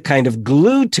would be a kind of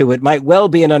glue to it might well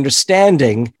be an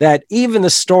understanding that even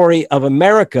the story of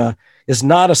America is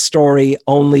not a story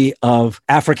only of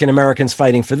African Americans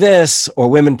fighting for this, or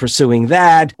women pursuing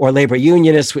that, or labor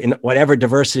unionists in whatever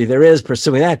diversity there is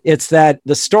pursuing that. It's that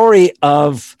the story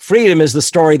of freedom is the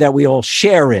story that we all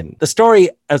share in. The story,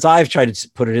 as I've tried to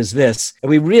put it, is this. And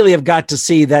we really have got to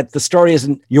see that the story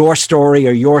isn't your story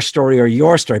or your story or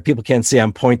your story. People can't see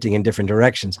I'm pointing in different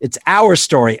directions. It's our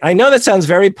story. I know that sounds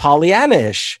very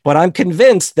Pollyanna-ish, but I'm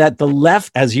convinced that the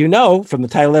left, as you know from the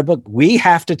title of the book, we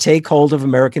have to take hold of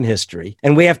American history.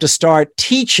 And we have to start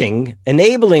teaching,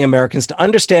 enabling Americans to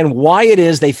understand why it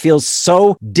is they feel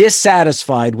so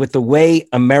dissatisfied with the way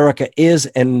America is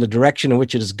and the direction in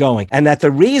which it is going. And that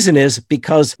the reason is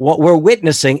because what we're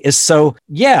witnessing is so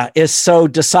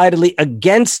decidedly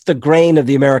against the grain of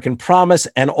the American promise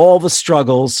and all the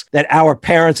struggles that our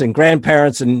parents and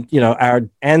grandparents and, our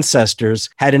ancestors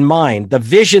had in mind. The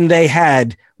vision they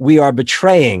had, we are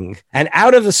betraying. And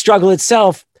out of the struggle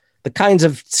itself, the kinds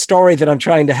of story that I'm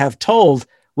trying to have told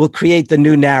will create the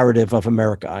new narrative of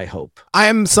America, I hope. I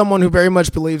am someone who very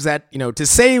much believes that, to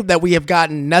say that we have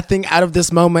gotten nothing out of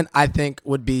this moment, I think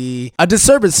would be a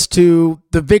disservice to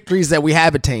the victories that we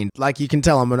have attained. Like you can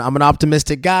tell, I'm an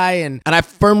optimistic guy, and I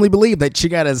firmly believe that you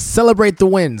got to celebrate the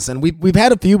wins. And we've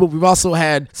had a few, but we've also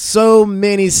had so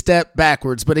many step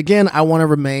backwards. But again, I want to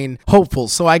remain hopeful.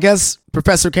 So I guess,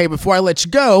 Professor Kaye, before I let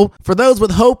you go, for those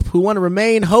with hope who want to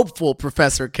remain hopeful,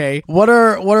 Professor Kaye, what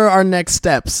are our next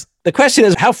steps? The question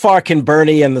is, how far can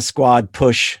Bernie and the squad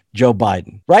push Joe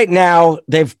Biden? Right now,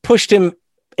 they've pushed him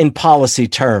in policy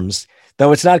terms,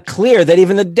 though it's not clear that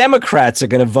even the Democrats are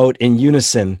going to vote in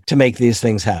unison to make these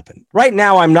things happen. Right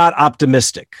now, I'm not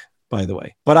optimistic, by the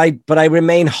way, but I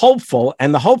remain hopeful,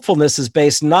 and the hopefulness is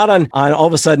based not on all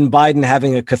of a sudden Biden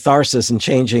having a catharsis and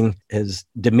changing his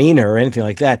demeanor or anything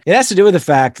like that. It has to do with the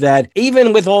fact that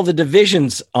even with all the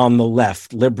divisions on the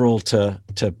left, liberal to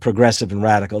progressive and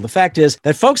radical, the fact is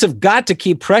that folks have got to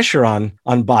keep pressure on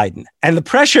Biden. And the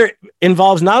pressure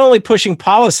involves not only pushing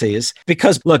policies,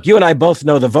 because look, you and I both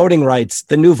know the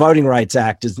new Voting Rights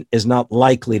Act is not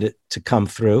likely to come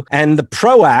through. And the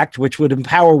PRO Act, which would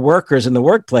empower workers in the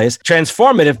workplace,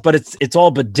 transformative, but it's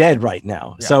all but dead right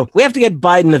now. Yeah. So we have to get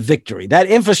Biden a victory. That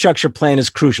infrastructure plan is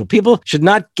crucial. People should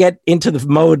not get into the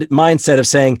mindset of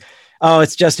saying, oh,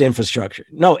 it's just infrastructure.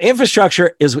 No,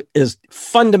 infrastructure is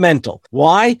fundamental.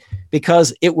 Why?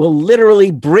 because it will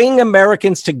literally bring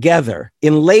Americans together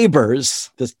in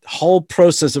labors. This whole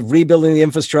process of rebuilding the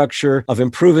infrastructure, of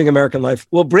improving American life,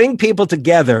 will bring people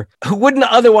together who wouldn't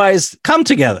otherwise come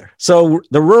together. So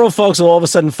the rural folks will all of a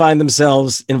sudden find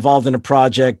themselves involved in a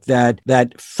project that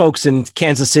folks in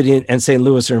Kansas City and St.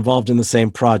 Louis are involved in the same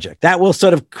project. That will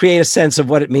sort of create a sense of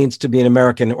what it means to be an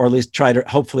American, or at least try to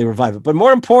hopefully revive it. But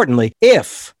more importantly,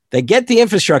 if they get the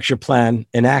infrastructure plan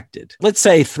enacted, let's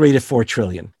say 3 to 4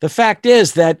 trillion. The fact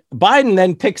is that Biden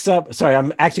then picks up, sorry,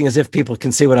 I'm acting as if people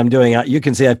can see what I'm doing. You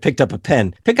can see I picked up a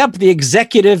pen. Pick up the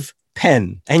executive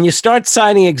pen and you start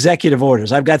signing executive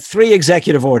orders. I've got 3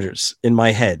 executive orders in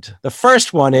my head. The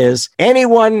first one is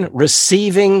anyone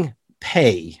receiving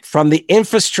pay from the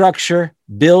infrastructure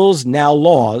bills, now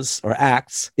laws or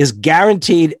acts, is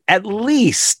guaranteed at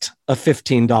least a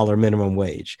 $15 minimum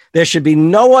wage. There should be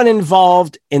no one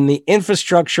involved in the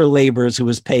infrastructure labors who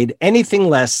is paid anything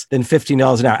less than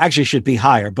 $15 an hour. Actually, it should be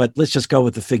higher, but let's just go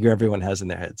with the figure everyone has in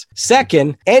their heads.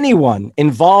 Second, anyone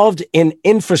involved in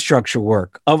infrastructure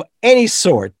work of any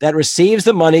sort that receives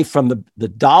the money from the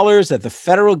dollars that the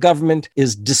federal government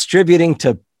is distributing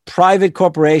to private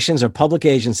corporations or public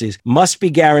agencies must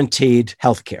be guaranteed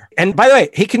health care. And by the way,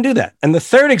 he can do that. And the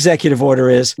third executive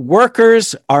order is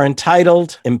workers are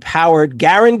entitled, empowered,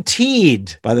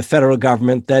 guaranteed by the federal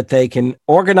government that they can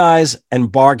organize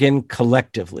and bargain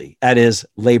collectively. That is,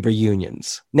 labor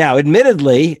unions. Now,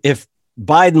 admittedly, if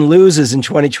Biden loses in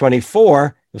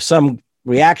 2024, if some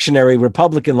reactionary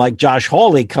Republican like Josh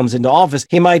Hawley comes into office,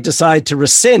 he might decide to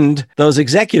rescind those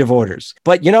executive orders.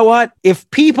 But you know what? If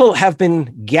people have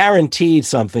been guaranteed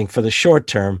something for the short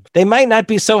term, they might not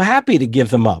be so happy to give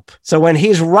them up. So when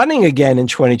he's running again in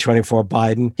 2024,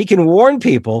 Biden, he can warn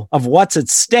people of what's at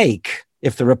stake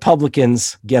if the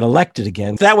Republicans get elected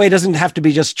again. That way it doesn't have to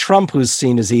be just Trump who's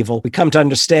seen as evil. We come to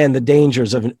understand the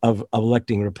dangers of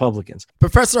electing Republicans.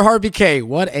 Professor Harvey Kaye,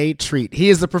 what a treat. He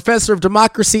is the professor of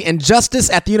democracy and justice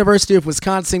at the University of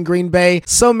Wisconsin, Green Bay.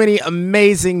 So many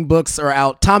amazing books are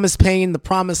out. Thomas Paine, The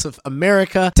Promise of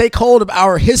America, Take Hold of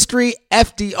Our History,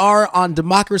 FDR on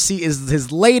Democracy is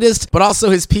his latest, but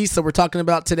also his piece that we're talking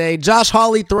about today. Josh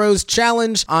Hawley throws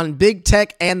challenge on big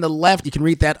tech and the left. You can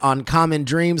read that on Common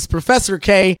Dreams. Professor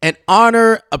Kaye, an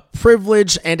honor, a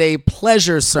privilege, and a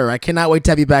pleasure, sir. I cannot wait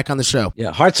to have you back on the show.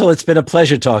 Yeah, Hartzell, it's been a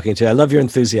pleasure talking to you. I love your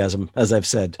enthusiasm, as I've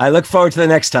said. I look forward to the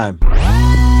next time.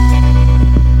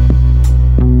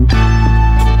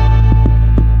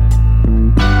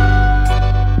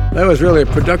 That was really a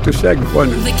productive segment,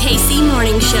 wasn't it? The KC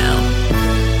Morning Show.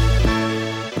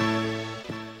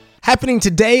 Happening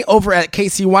today over at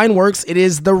KC Wineworks, it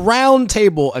is the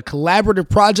Roundtable, a collaborative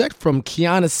project from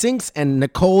Kiona Sinks and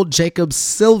Nicole Jacobs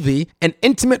Silvey, an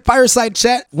intimate fireside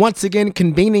chat, once again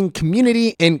convening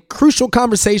community in crucial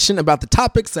conversation about the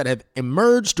topics that have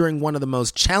emerged during one of the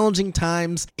most challenging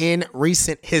times in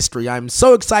recent history. I'm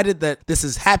so excited that this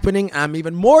is happening. I'm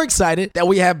even more excited that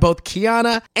we have both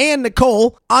Kiona and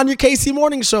Nicole on your KC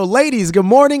Morning Show. Ladies, good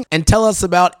morning, and tell us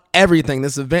about everything.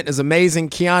 This event is amazing.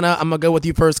 Kiona, I'm going to go with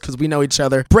you first because we know each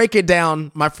other. Break it down,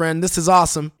 my friend. This is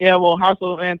awesome. Yeah, well,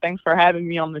 Hartzell, man, thanks for having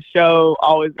me on the show.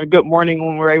 Always a good morning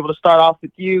when we're able to start off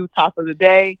with you, top of the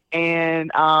day. And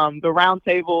the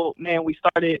Roundtable, man, we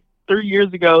started 3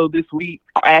 years ago this week,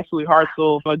 actually,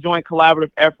 Hartzell, a joint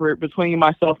collaborative effort between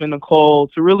myself and Nicole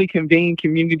to really convene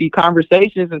community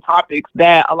conversations and topics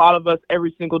that a lot of us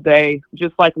every single day,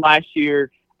 just like last year,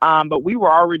 but we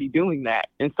were already doing that.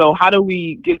 And so how do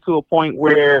we get to a point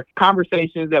where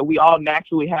conversations that we all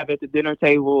naturally have at the dinner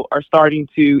table are starting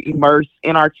to immerse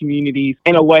in our communities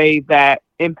in a way that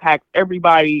impacts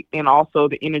everybody and also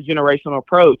the intergenerational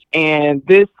approach? And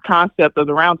this concept of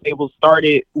the Roundtable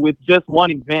started with just one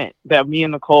event that me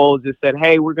and Nicole just said,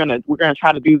 hey, we're gonna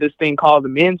try to do this thing called the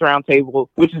Men's Roundtable,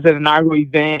 which is an inaugural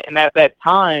event. And at that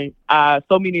time,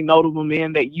 so many notable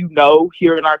men that you know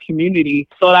here in our community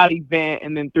sold out event,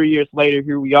 and then 3 years later,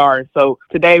 here we are. So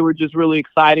today we're just really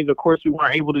excited. Of course, we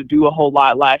weren't able to do a whole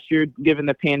lot last year given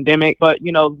the pandemic, but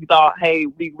we thought, hey,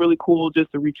 it'd be really cool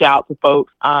just to reach out to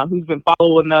folks who's been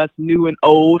following us, new and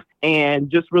old, and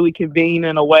just really convene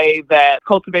in a way that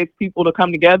cultivates people to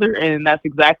come together. And that's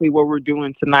exactly what we're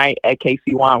doing tonight at KC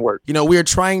Wineworks. We are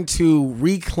trying to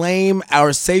reclaim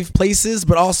our safe places,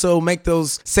 but also make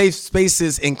those safe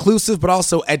spaces inclusive, but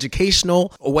also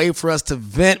educational, a way for us to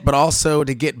vent, but also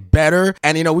to get better.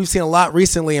 And, we've seen a lot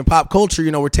recently in pop culture,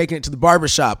 we're taking it to the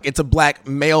barbershop. It's a black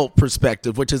male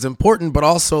perspective, which is important, but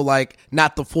also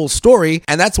not the full story.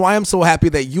 And that's why I'm so happy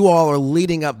that you all are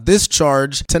leading up this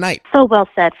charge tonight. So well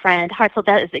said, friend. friend. Hartzell,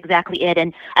 that is exactly it.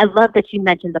 And I love that you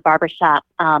mentioned the barbershop,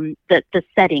 the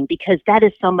setting, because that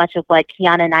is so much of what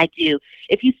Kiona and I do.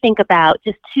 If you think about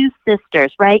just two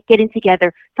sisters, right, getting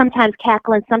together, sometimes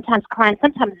cackling, sometimes crying,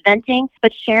 sometimes venting,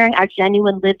 but sharing our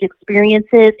genuine lived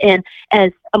experiences. And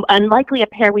as unlikely a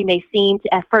pair we may seem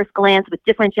to at first glance, with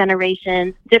different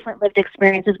generations, different lived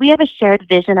experiences, we have a shared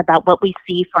vision about what we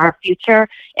see for our future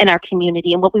in our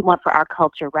community and what we want for our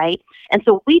culture, right? And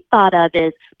so what we thought of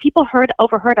is people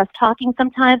overheard us talking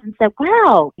sometimes and said,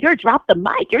 wow, you're dropped the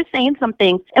mic, you're saying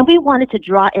something. And we wanted to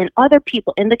draw in other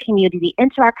people in the community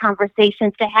into our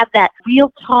conversations to have that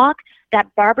real talk, that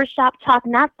barbershop talk,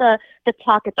 not the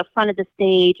talk at the front of the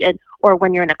stage or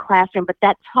when you're in a classroom, but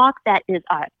that talk that is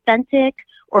authentic,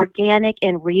 organic,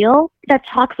 and real, that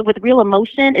talks with real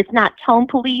emotion. It's not tone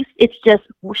police. It's just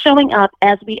showing up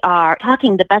as we are,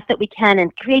 talking the best that we can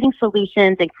and creating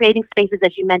solutions and creating spaces,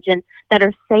 as you mentioned, that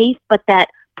are safe, but that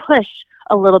push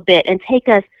a little bit and take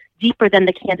us deeper than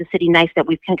the Kansas City nice that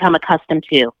we've become accustomed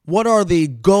to. What are the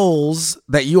goals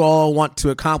that you all want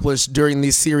to accomplish during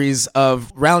these series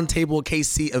of Roundtable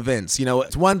KC events? You know,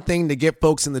 it's one thing to get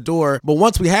folks in the door, but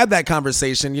once we have that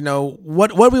conversation, you know,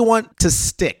 what do we want to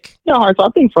stick? Yeah, so I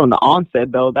think from the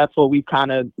onset, though, that's what we've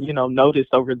kind of, noticed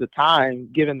over the time,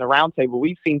 given the Roundtable.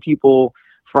 We've seen people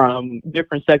from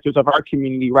different sectors of our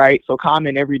community, right? So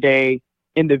common everyday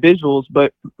individuals,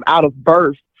 but out of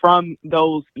birth from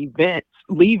those events,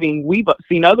 leaving, we've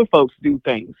seen other folks do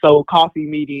things. So coffee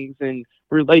meetings and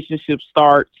relationship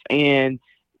starts and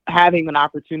having an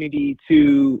opportunity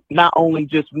to not only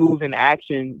just move in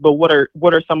action, but what are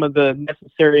some of the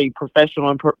necessary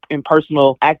professional and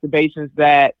personal activations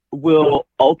that will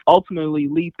ultimately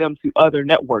lead them to other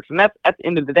networks. And that's, at the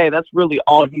end of the day, that's really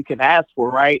all you can ask for,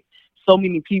 right? So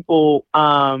many people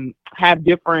have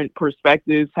different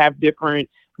perspectives, have different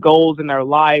goals in their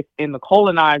life, and Nicole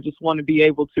and I just want to be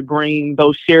able to bring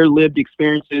those shared lived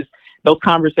experiences, those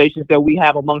conversations that we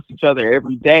have amongst each other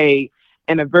every day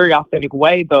in a very authentic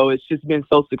way. Though it's just been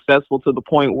so successful to the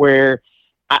point where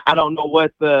I don't know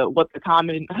what the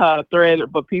common thread,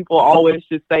 but people always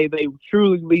just say they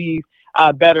truly leave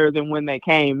better than when they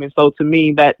came. And so to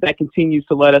me, that continues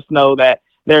to let us know that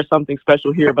there's something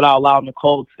special here, but I'll allow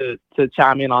Nicole to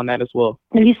chime in on that as well.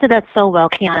 You said that so well,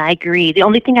 Kiona. I agree. The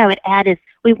only thing I would add is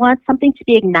we want something to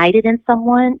be ignited in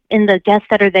someone, in the guests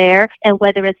that are there, and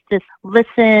whether it's this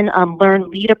listen,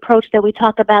 learn, lead approach that we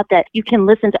talk about, that you can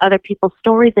listen to other people's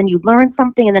stories and you learn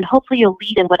something, and then hopefully you'll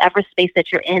lead in whatever space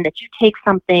that you're in, that you take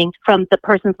something from the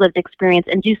person's lived experience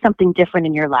and do something different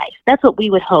in your life. That's what we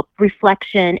would hope,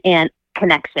 reflection and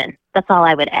connection. That's all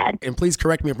I would add. And please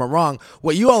correct me if I'm wrong.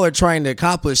 What you all are trying to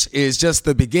accomplish is just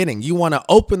the beginning. You want to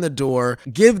open the door,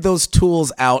 give those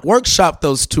tools out, workshop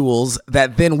those tools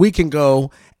that then we can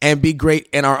go and be great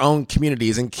in our own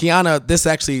communities. And Kiona, this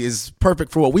actually is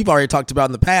perfect for what we've already talked about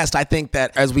in the past. I think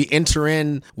that as we enter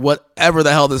in whatever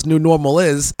the hell this new normal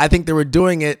is, I think that we're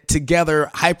doing it together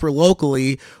hyper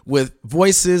locally with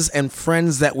voices and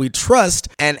friends that we trust.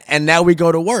 And now we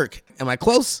go to work. Am I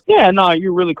close? Yeah, no,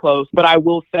 you're really close. But I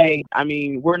will say,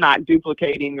 we're not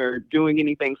duplicating or doing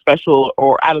anything special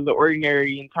or out of the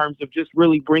ordinary in terms of just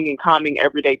really bringing common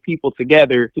everyday people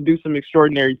together to do some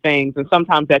extraordinary things. And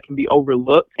sometimes that can be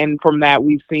overlooked. And from that,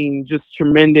 we've seen just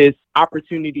tremendous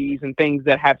opportunities and things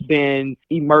that have been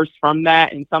immersed from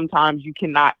that. And sometimes you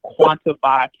cannot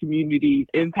quantify community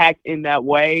impact in that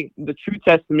way. The true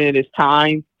testament is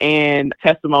time and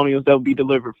testimonials that will be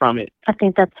delivered from it. I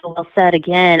think that's so well said.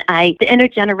 Again, the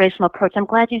intergenerational approach, I'm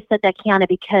glad you said that, Kiona,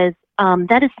 because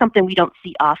that is something we don't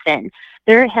see often.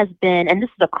 There has been, and this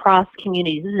is across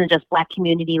communities, this isn't just Black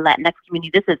community, Latinx community,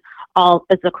 this is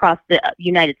across the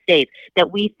United States,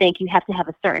 that we think you have to have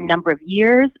a certain number of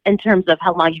years in terms of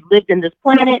how long you lived in this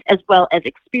planet, as well as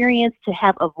experience to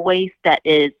have a voice that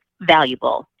is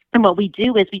valuable. And what we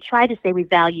do is we try to say we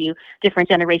value different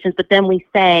generations, but then we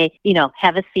say,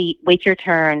 have a seat, wait your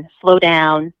turn, slow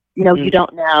down. No, you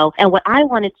don't know. And what I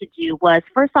wanted to do was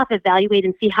first off evaluate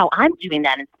and see how I'm doing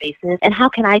that in spaces and how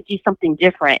can I do something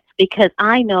different, because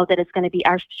I know that it's going to be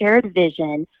our shared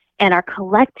vision and our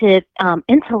collective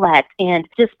intellect and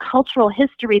just cultural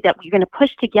history that we're going to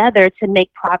push together to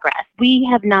make progress.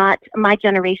 My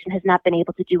generation has not been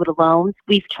able to do it alone.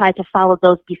 We've tried to follow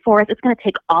those before us. It's going to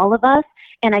take all of us.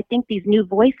 And I think these new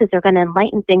voices are going to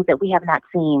enlighten things that we have not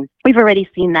seen. We've already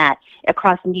seen that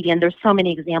across the media, and there's so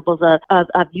many examples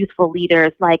of youthful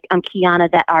leaders like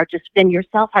Kiona that are just, and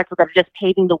yourself, Hartzell, that are just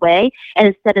paving the way. And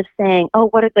instead of saying, oh,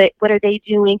 what are they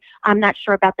doing? I'm not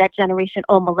sure about that generation.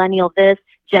 Oh, millennial this,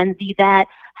 Gen Z that.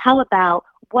 How about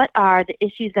what are the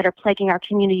issues that are plaguing our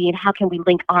community and how can we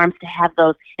link arms to have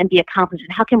those and be accomplished?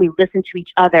 And how can we listen to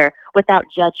each other without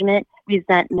judgment,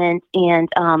 resentment, and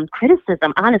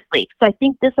criticism, honestly. So I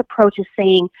think this approach is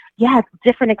saying, yes,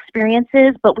 different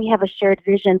experiences, but we have a shared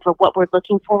vision for what we're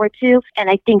looking forward to. And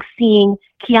I think seeing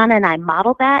Kiona and I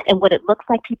model that and what it looks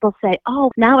like, people say,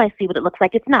 oh, now I see what it looks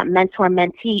like. It's not mentor,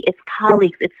 mentee, it's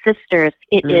colleagues, it's sisters.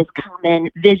 It is common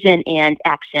vision and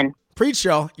action. Preach,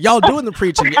 y'all. Y'all doing the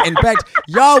preaching. In fact,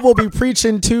 y'all will be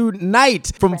preaching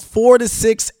tonight from 4 to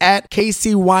 6 at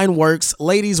KC Wineworks.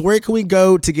 Ladies, where can we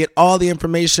go to get all the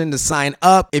information to sign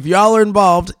up? If y'all are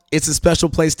involved, it's a special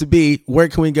place to be. Where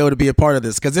can we go to be a part of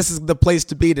this? Because this is the place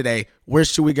to be today. Where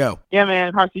should we go? Yeah,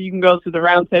 man. Harcy, you can go to the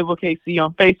Roundtable KC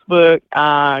on Facebook.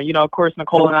 Of course,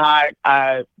 Nicole and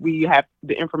I, we have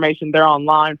the information there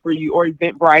online for you, or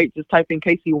Eventbrite. Just type in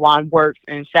KC Wineworks,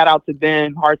 and shout out to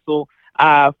Ben Hartzell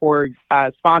for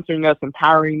sponsoring us,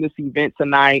 empowering this event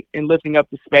tonight, and lifting up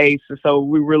the space. And so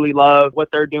we really love what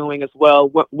they're doing as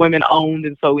well, women owned.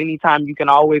 And so anytime you can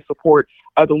always support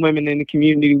other women in the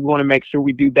community, we want to make sure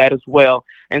we do that as well.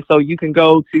 And so you can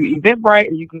go to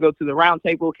Eventbrite, or you can go to the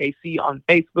Roundtable KC on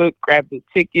Facebook, grab the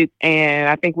tickets. And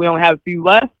I think we only have a few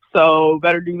left, so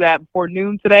better do that before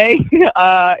noon today.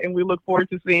 And we look forward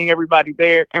to seeing everybody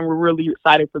there. And we're really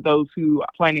excited for those who are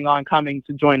planning on coming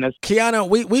to join us. Kiona,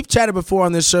 we've chatted before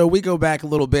on this show. We go back a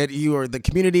little bit. You are the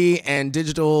community and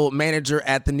digital manager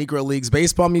at the Negro Leagues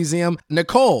Baseball Museum.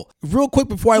 Nicole, real quick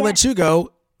before I let you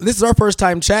go, this is our first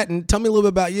time chatting. Tell me a little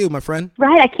bit about you, my friend.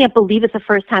 Right. I can't believe it's the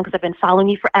first time because I've been following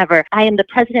you forever. I am the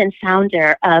president and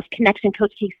founder of Connection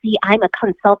Coach KC. I'm a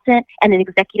consultant and an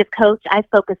executive coach. I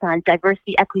focus on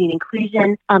diversity, equity, and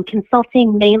inclusion,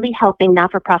 consulting, mainly helping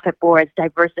not-for-profit boards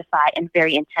diversify in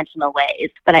very intentional ways.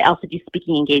 But I also do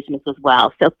speaking engagements as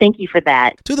well. So thank you for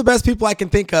that. Two of the best people I can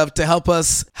think of to help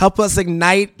us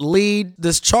ignite, lead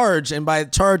this charge. And by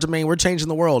charge, I mean we're changing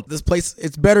the world. This place,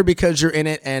 it's better because you're in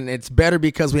it, and it's better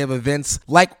because we have events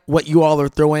like what you all are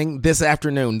throwing this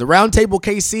afternoon. The Roundtable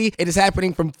KC, it is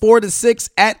happening from 4 to 6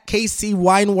 at KC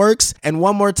Wineworks. And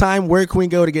one more time, where can we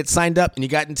go to get signed up? And you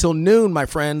got until noon, my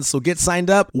friends, so get signed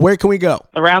up. Where can we go?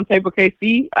 The Roundtable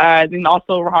KC, then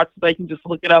also they can just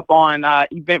look it up on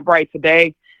Eventbrite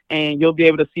today, and you'll be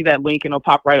able to see that link, and it'll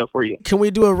pop right up for you. Can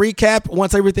we do a recap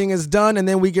once everything is done, and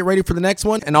then we get ready for the next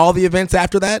one and all the events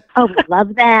after that? Oh,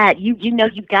 love that. You know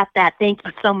you got that. Thank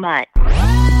you so much.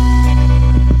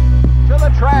 To the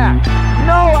track,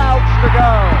 no outs to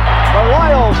go. The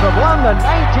Royals have won the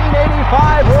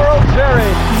 1985 World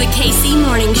Series. The KC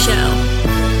Morning Show.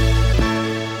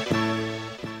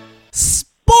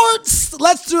 Sports!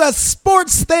 Let's do a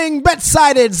sports thing.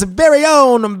 BetSided's very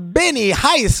own Benny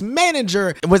Heisler,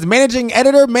 manager. Was managing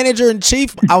editor,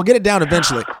 manager-in-chief? I'll get it down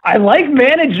eventually. I like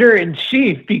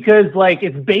manager-in-chief because,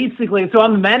 it's basically, so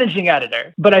I'm the managing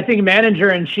editor, but I think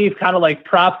manager-in-chief kind of,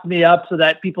 props me up so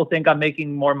that people think I'm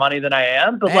making more money than I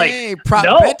am. But,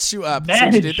 bets you up.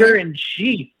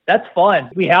 Manager-in-chief. That's fun.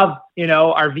 We have,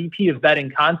 our VP of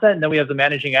betting content, and then we have the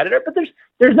managing editor, but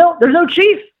there's no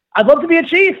chief. I'd love to be a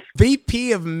chief.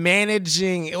 VP of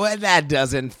managing. Well, that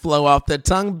doesn't flow off the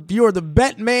tongue. You're the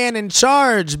bet man in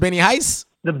charge, Benny Heisler.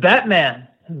 The bet man.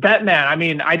 I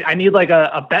mean, I need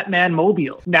a Batman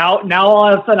mobile. Now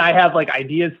all of a sudden I have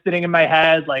ideas sitting in my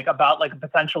head, about a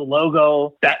potential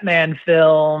logo, Batman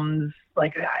films.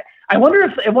 I wonder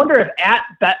if at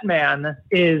Batman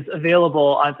is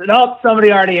available on. Nope,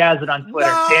 somebody already has it on Twitter.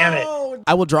 No! Damn it.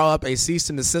 I will draw up a cease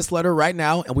and desist letter right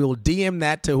now, and we will DM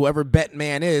that to whoever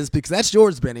Batman is, because that's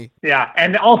yours, Benny. Yeah,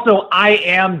 and also I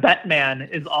am Batman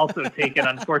is also taken,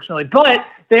 unfortunately, but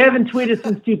they haven't tweeted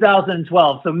since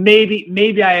 2012, so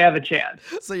maybe I have a chance.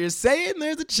 So you're saying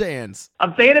there's a chance?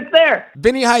 I'm saying it's there.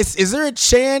 Benny Heisler, is there a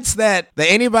chance that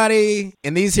anybody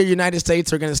in these here United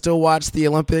States are going to still watch the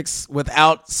Olympics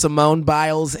without Simone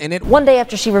Biles in it? One day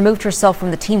after she removed herself from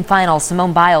the team final,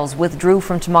 Simone Biles withdrew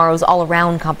from tomorrow's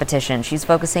all-around competition. She's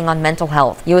focusing on mental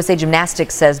health. USA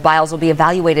Gymnastics says Biles will be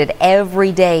evaluated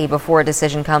every day before a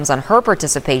decision comes on her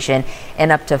participation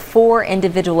in up to 4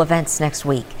 individual events next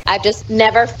week. I've just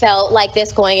never felt like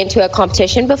this going into a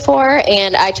competition before,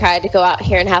 and I tried to go out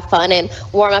here and have fun and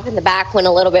warm up in the back, went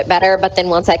a little bit better, but then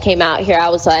once I came out here I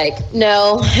was like,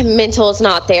 no, mental is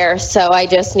not there, so I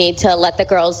just need to let the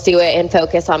girls do it and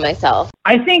focus on myself.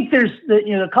 I think there's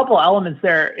a couple elements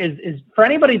there is for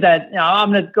anybody that,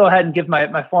 I'm going to go ahead and give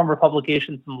my former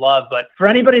publication some love, but for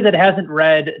anybody that hasn't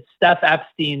read Steph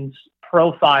Epstein's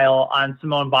profile on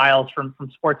Simone Biles from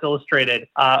Sports Illustrated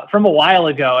from a while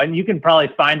ago, and you can probably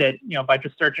find it, by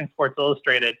just searching Sports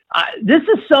Illustrated. This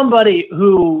is somebody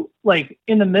who like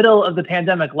in the middle of the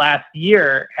pandemic last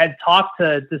year, had talked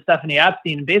to Stephanie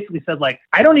Epstein and basically said, like,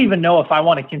 I don't even know if I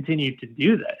want to continue to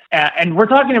do this. And we're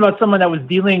talking about someone that was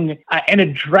dealing and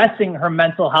addressing her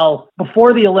mental health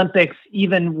before the Olympics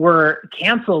even were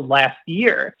canceled last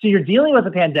year. So you're dealing with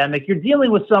a pandemic. You're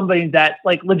dealing with somebody that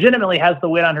like legitimately has the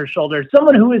weight on her shoulders,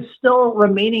 someone who is still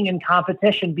remaining in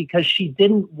competition because she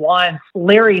didn't want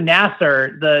Larry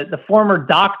Nassar, the former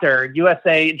doctor,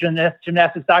 USA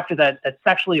gymnastics doctor that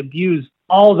sexually abused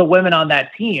all the women on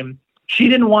that team. She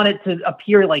didn't want it to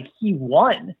appear like he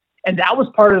won. And that was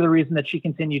part of the reason that she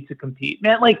continued to compete.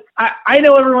 Man, like, I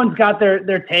know everyone's got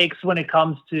their takes when it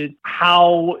comes to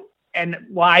how and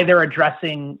why they're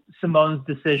addressing Simone's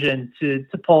decision to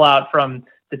pull out from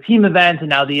the team event and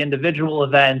now the individual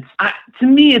event. To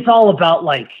me, it's all about,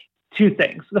 like, two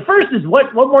things. The first is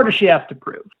what more does she have to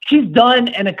prove? She's done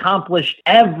and accomplished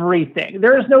everything.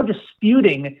 There is no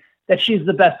disputing that she's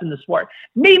the best in the sport.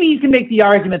 Maybe you can make the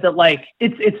argument that like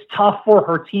it's tough for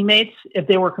her teammates if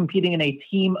they were competing in a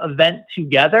team event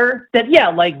together. That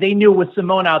like they knew with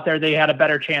Simone out there they had a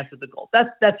better chance at the gold.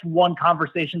 That's one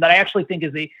conversation that I actually think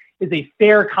is a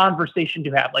fair conversation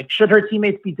to have. Like, should her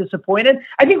teammates be disappointed?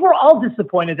 I think we're all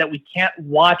disappointed that we can't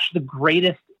watch the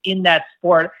greatest in that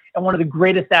sport and one of the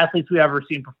greatest athletes we've ever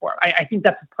seen perform. I think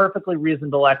that's a perfectly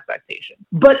reasonable expectation.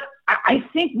 But I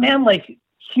think, man, like,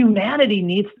 humanity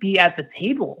needs to be at the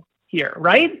table here,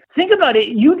 right? Think about it.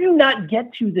 You do not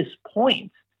get to this point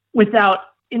without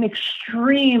an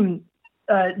extreme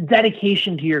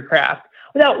dedication to your craft,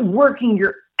 without working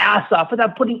your ass off,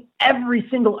 without putting every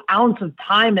single ounce of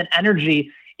time and energy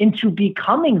into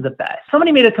becoming the best.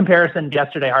 Somebody made a comparison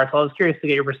yesterday, Hartzell. I was curious to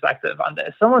get your perspective on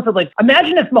this. Someone said, like,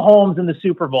 imagine if Mahomes in the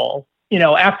Super Bowl,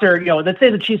 after, let's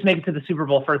say the Chiefs make it to the Super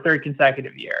Bowl for a third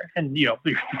consecutive year. And,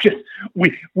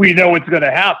 we know it's going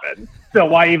to happen. So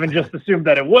why even just assume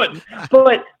that it wouldn't?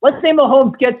 But let's say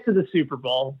Mahomes gets to the Super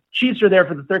Bowl. Chiefs are there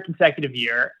for the third consecutive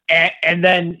year. And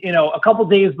then, a couple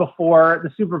days before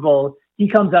the Super Bowl, he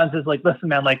comes out and says, like, listen,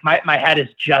 man, like my head is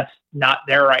just not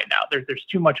there right now. There's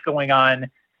too much going on.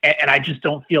 And I just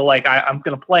don't feel like I'm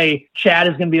going to play. Chad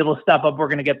is going to be able to step up. We're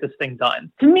going to get this thing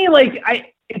done. To me, like,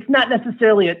 it's not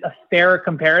necessarily a fair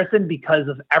comparison because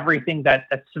of everything that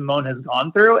Simone has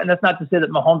gone through. And that's not to say that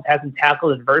Mahomes hasn't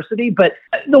tackled adversity, but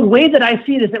the way that I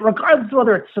see it is that regardless of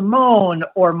whether it's Simone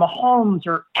or Mahomes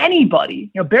or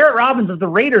anybody, Barrett Robbins of the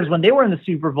Raiders, when they were in the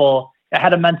Super Bowl,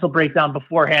 had a mental breakdown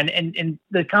beforehand. And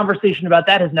the conversation about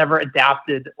that has never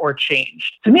adapted or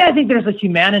changed. To me, I think there's a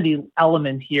humanity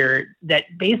element here that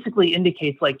basically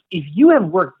indicates, like, if you have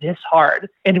worked this hard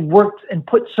and worked and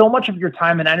put so much of your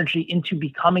time and energy into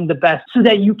becoming the best so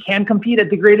that you can compete at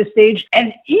the greatest stage,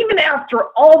 and even after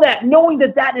all that, knowing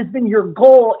that that has been your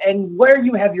goal and where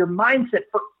you have your mindset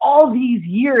for all these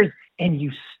years, and you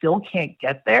still can't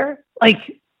get there,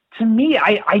 like, to me,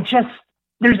 I just,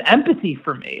 there's empathy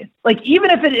for me. Like,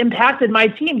 even if it impacted my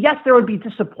team, yes, there would be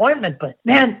disappointment, but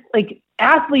man, like,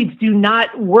 athletes do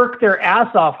not work their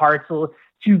ass off, Hartzell,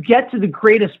 to get to the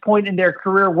greatest point in their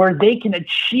career where they can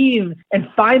achieve and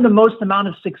find the most amount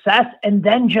of success and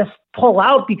then just pull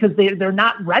out because they're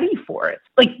not ready for it.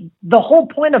 Like, the whole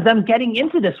point of them getting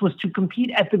into this was to compete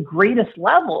at the greatest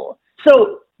level.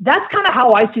 So that's kind of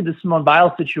how I see the Simone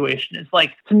Biles situation. It's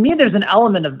like, to me, there's an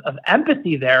element of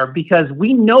empathy there because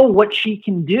we know what she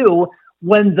can do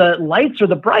when the lights are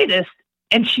the brightest,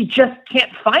 and she just can't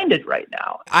find it right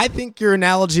now. I think your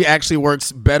analogy actually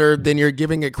works better than you're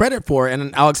giving it credit for,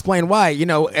 and I'll explain why.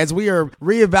 As we are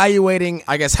reevaluating,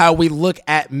 I guess, how we look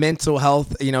at mental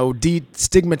health,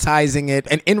 destigmatizing it,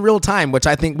 and in real time, which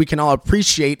I think we can all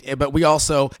appreciate, but we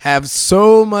also have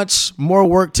so much more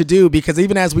work to do because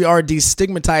even as we are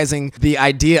destigmatizing the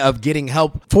idea of getting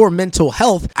help for mental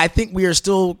health, I think we are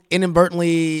still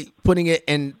inadvertently putting it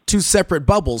in two separate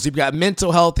bubbles. You've got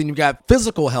mental health and you've got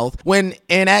physical health, when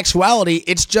in actuality,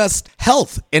 it's just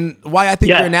health. And why I think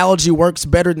your analogy works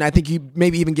better than I think you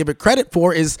maybe even give it credit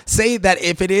for is, say that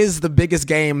if it is the biggest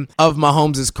game of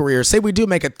Mahomes' career, say we do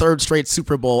make a third straight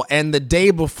Super Bowl, and the day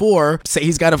before, say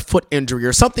he's got a foot injury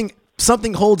or something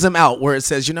holds him out where it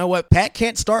says, you know what, Pat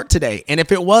can't start today. And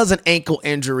if it was an ankle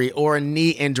injury or a knee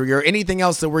injury or anything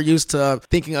else that we're used to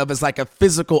thinking of as like a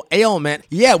physical ailment,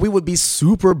 we would be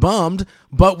super bummed,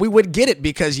 but we would get it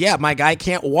because, my guy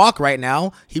can't walk right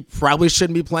now. He probably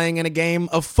shouldn't be playing in a game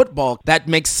of football. That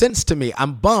makes sense to me.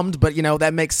 I'm bummed, but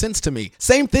that makes sense to me.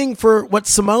 Same thing for what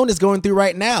Simone is going through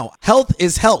right now. Health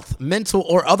is health, mental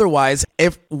or otherwise.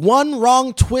 If one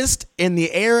wrong twist in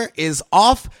the air is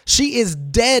off, she is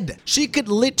dead. She could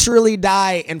literally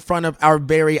die in front of our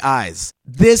very eyes.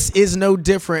 This is no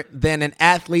different than an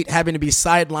athlete having to be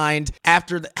sidelined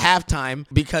after the halftime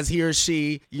because he or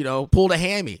she, pulled a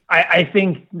hammy. I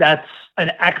think that's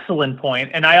an excellent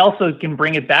point. And I also can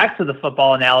bring it back to the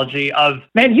football analogy of,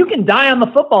 man, you can die on the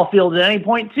football field at any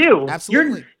point too.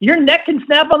 Absolutely. Your neck can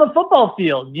snap on the football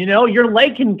field. Your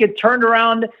leg can get turned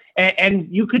around and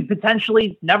you could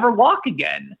potentially never walk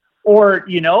again. Or,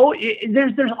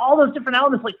 there's all those different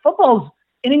elements. Like football's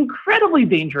an incredibly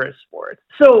dangerous sport.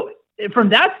 So from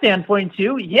that standpoint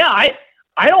too,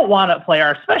 I don't want a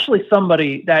player, especially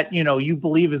somebody that, you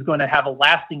believe is going to have a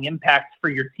lasting impact for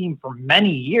your team for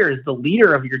many years, the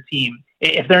leader of your team,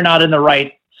 if they're not in the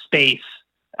right space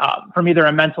from either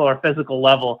a mental or physical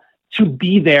level, to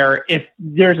be there if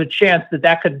there's a chance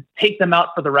that could take them out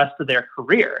for the rest of their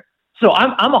career. So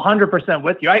I'm 100%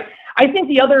 with you. I think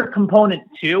the other component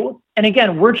too, and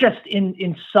again, we're just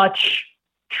in such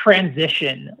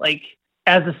transition, like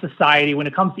as a society when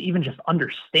it comes to even just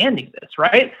understanding this,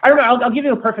 right? I remember, I'll give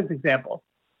you a perfect example.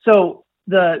 So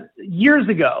years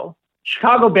ago,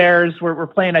 Chicago Bears were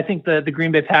playing, I think the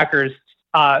Green Bay Packers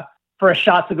for a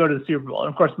shot to go to the Super Bowl. And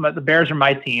of course, the Bears are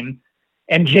my team.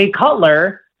 And Jay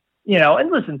Cutler,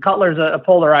 and listen, Cutler's a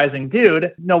polarizing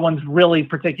dude. No one's really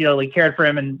particularly cared for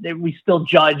him. And we still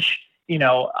judge,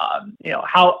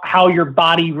 how your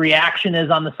body reaction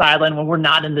is on the sideline when we're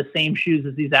not in the same shoes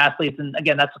as these athletes. And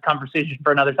again, that's a conversation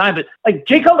for another time. But like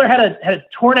Jay Cutler had a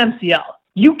torn MCL.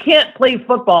 You can't play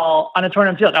football on a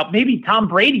torn MCL. Now, maybe Tom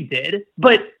Brady did,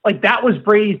 but like that was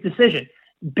Brady's decision.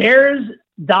 Bears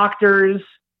doctors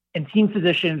and team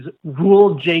physicians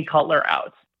ruled Jay Cutler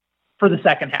out for the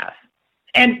second half.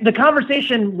 And the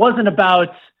conversation wasn't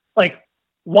about like,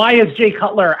 why is Jay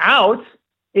Cutler out?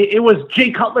 It was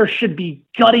Jay Cutler should be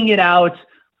gutting it out,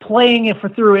 playing it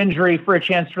through injury for a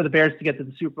chance for the Bears to get to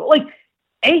the Super Bowl. Like,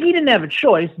 A, he didn't have a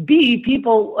choice. B,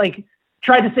 people like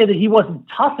tried to say that he wasn't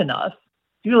tough enough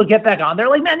to be able to get back on there.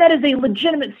 Like, man, that is a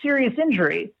legitimate serious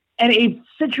injury and a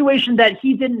situation that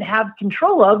he didn't have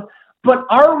control of. But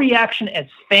our reaction as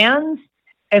fans,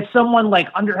 as someone like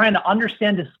trying to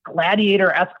understand this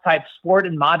gladiator-esque type sport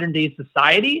in modern day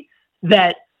society,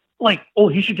 that like, oh,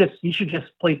 he should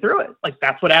just play through it. Like,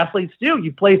 that's what athletes do.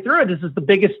 You play through it. This is the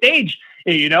biggest stage,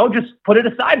 just put it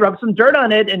aside, rub some dirt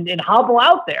on it and hobble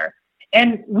out there.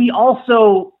 And we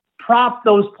also prop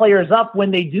those players up when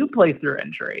they do play through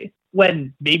injury,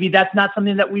 when maybe that's not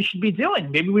something that we should be doing.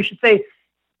 Maybe we should say,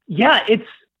 yeah,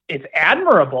 it's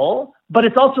admirable, but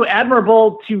it's also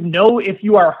admirable to know if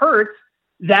you are hurt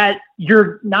that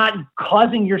you're not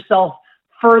causing yourself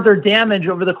further damage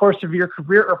over the course of your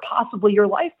career or possibly your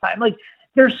lifetime. Like,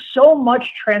 there's so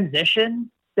much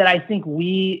transition that I think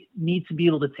we need to be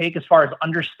able to take as far as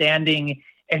understanding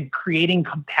and creating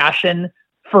compassion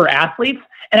for athletes.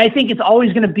 And I think it's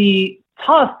always going to be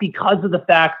tough because of the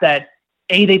fact that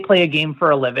A, they play a game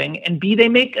for a living, and B, they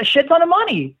make a shit ton of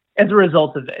money as a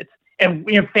result of it. And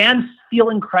fans feel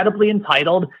incredibly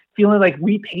entitled, feeling like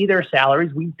we pay their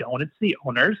salaries. We don't, it's the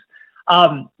owners.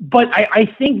 But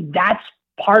I think that's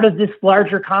part of this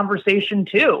larger conversation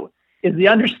too, is the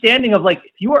understanding of like,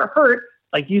 if you are hurt,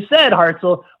 like you said,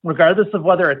 Hartzell, regardless of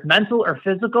whether it's mental or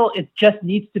physical, it just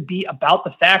needs to be about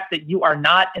the fact that you are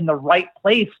not in the right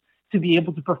place to be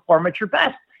able to perform at your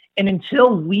best. And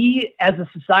until we as a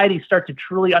society start to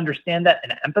truly understand that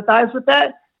and empathize with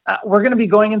that, we're going to be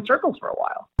going in circles for a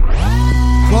while.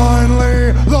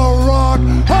 Finally, The Rock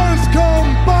has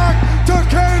come back to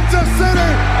Kansas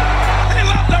City. They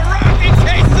love The Rock and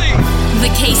Casey. The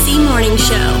Casey Morning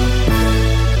Show.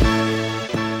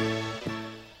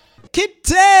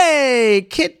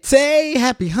 Kitty,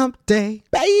 happy hump day,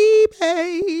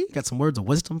 baby. Got some words of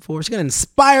wisdom for us. You're going to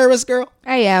inspire us, girl.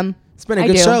 I am. It's been a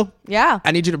good show. Yeah.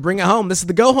 I need you to bring it home. This is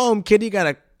the go home, Kitty. You got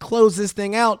to close this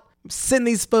thing out. Send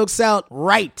these folks out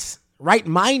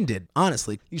right-minded,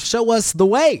 honestly. You show us the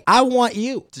way. I want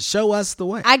you to show us the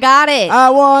way. I got it.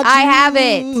 I have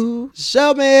it.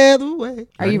 Show me the way.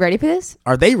 Are you ready for this?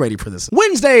 Are they ready for this?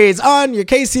 Wednesdays on your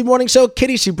KC Morning Show,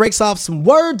 Kitty, she breaks off some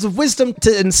words of wisdom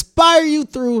to inspire you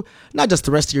through not just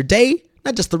the rest of your day,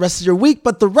 not just the rest of your week,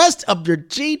 but the rest of your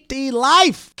GD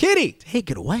life. Kitty,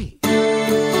 take it away.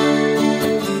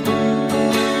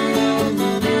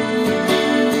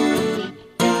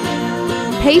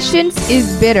 Patience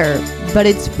is bitter, but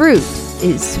its fruit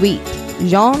is sweet.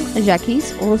 Jean-Jacques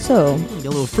Rousseau. A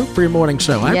little fruit for your morning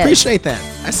show. I appreciate that.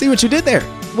 I see what you did there.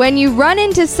 When you run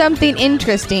into something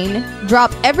interesting,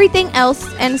 drop everything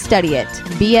else and study it.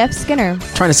 B.F. Skinner.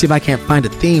 Trying to see if I can't find a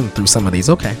theme through some of these.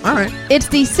 Okay. All right. It's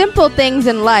the simple things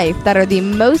in life that are the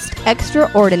most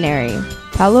extraordinary.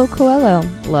 Paulo Coelho.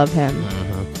 Love him.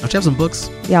 Don't you have some books?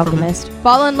 The Alchemist.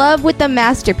 Fall in love with the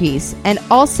masterpiece and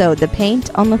also the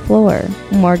paint on the floor.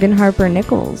 Morgan Harper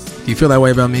Nichols. Do you feel that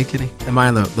way about me, Kitty? Am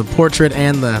I the portrait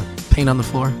and the paint on the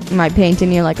floor? Am I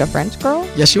painting you like a French girl?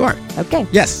 Yes, you are. Okay.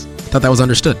 Yes. Thought that was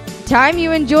understood. Time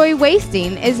you enjoy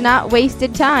wasting is not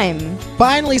wasted time.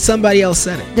 Finally, somebody else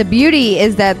said it. The beauty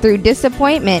is that through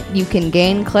disappointment, you can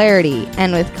gain clarity.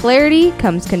 And with clarity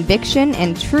comes conviction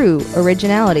and true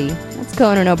originality. That's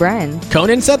Conan O'Brien.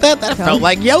 Conan said that? That felt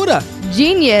like Yoda.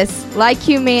 Genius, like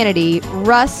humanity,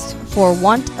 rust for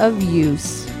want of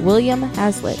use. William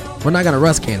Hazlitt. We're not going to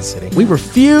rust Kansas City. We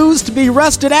refuse to be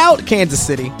rusted out, Kansas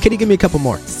City. Kitty, give me a couple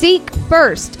more. Seek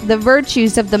first the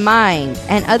virtues of the mind,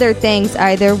 and other things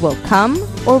either will come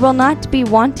or will not be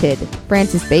wanted.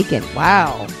 Francis Bacon.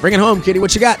 Wow. Bring it home, Kitty.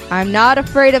 What you got? I'm not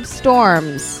afraid of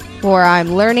storms, for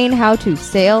I'm learning how to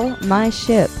sail my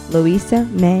ship. Louisa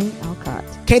May Alcott.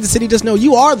 Kansas City, just know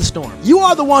you are the storm. You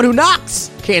are the one who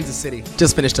knocks. Kansas City.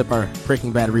 Just finished up our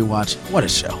Breaking Bad rewatch. What a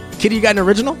show. Kitty, you got an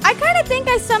original? I kind of think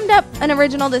I summed up an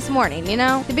original this morning,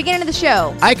 the beginning of the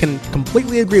show. I can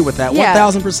completely agree with that. Yeah.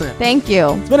 1,000%. Thank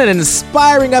you. It's been an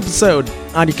inspiring episode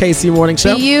on your KC Morning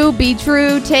Show. Be you, be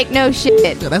true, take no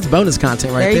shit. Yeah, that's bonus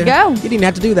content right there. There you go. You didn't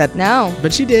have to do that. No.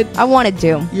 But you did. I wanted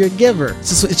to. You're a giver.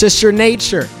 It's just your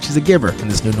nature. She's a giver in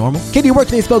this new normal. Kitty, where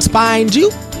can these folks find you?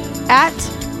 At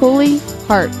Holy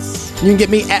Hearts. You can get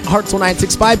me at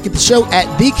Hearts1965. Get the show at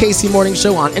The KC Morning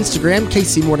Show on Instagram,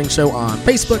 KC Morning Show on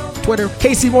Facebook, Twitter,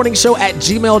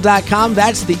 KCMorningshow@gmail.com.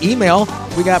 That's the email.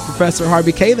 We got Professor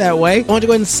Harvey Kaye that way. Why don't you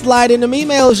go ahead and slide in them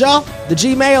emails, y'all? The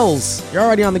Gmails. You're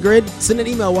already on the grid. Send an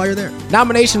email while you're there.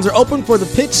 Nominations are open for the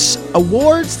Pitch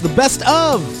Awards, the best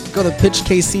of. Go to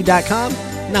pitchkc.com.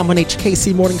 Nominate your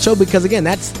KC Morning Show because, again,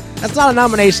 that's not a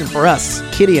nomination for us,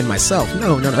 Kitty and myself.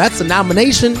 No. That's a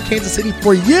nomination, Kansas City,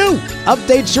 for you.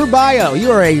 Update your bio.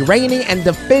 You are a reigning and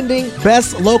defending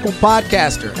best local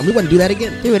podcaster. And we want to do that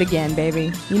again. Do it again,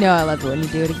 baby. You know I love it when you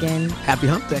do it again. Happy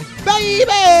Hump Day.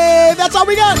 Baby! That's all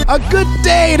we got. A good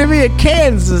day to be a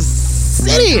Kansas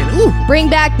Citian. Ooh. Bring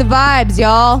back the vibes,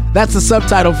 y'all. That's the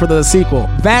subtitle for the sequel.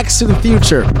 Backs to the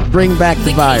Future. Bring back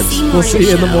the vibes. We'll see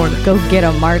you in the morning. Go get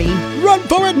 'em, Marty. Run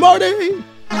for it, Marty!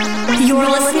 You're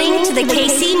listening to the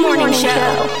KC Morning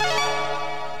Show.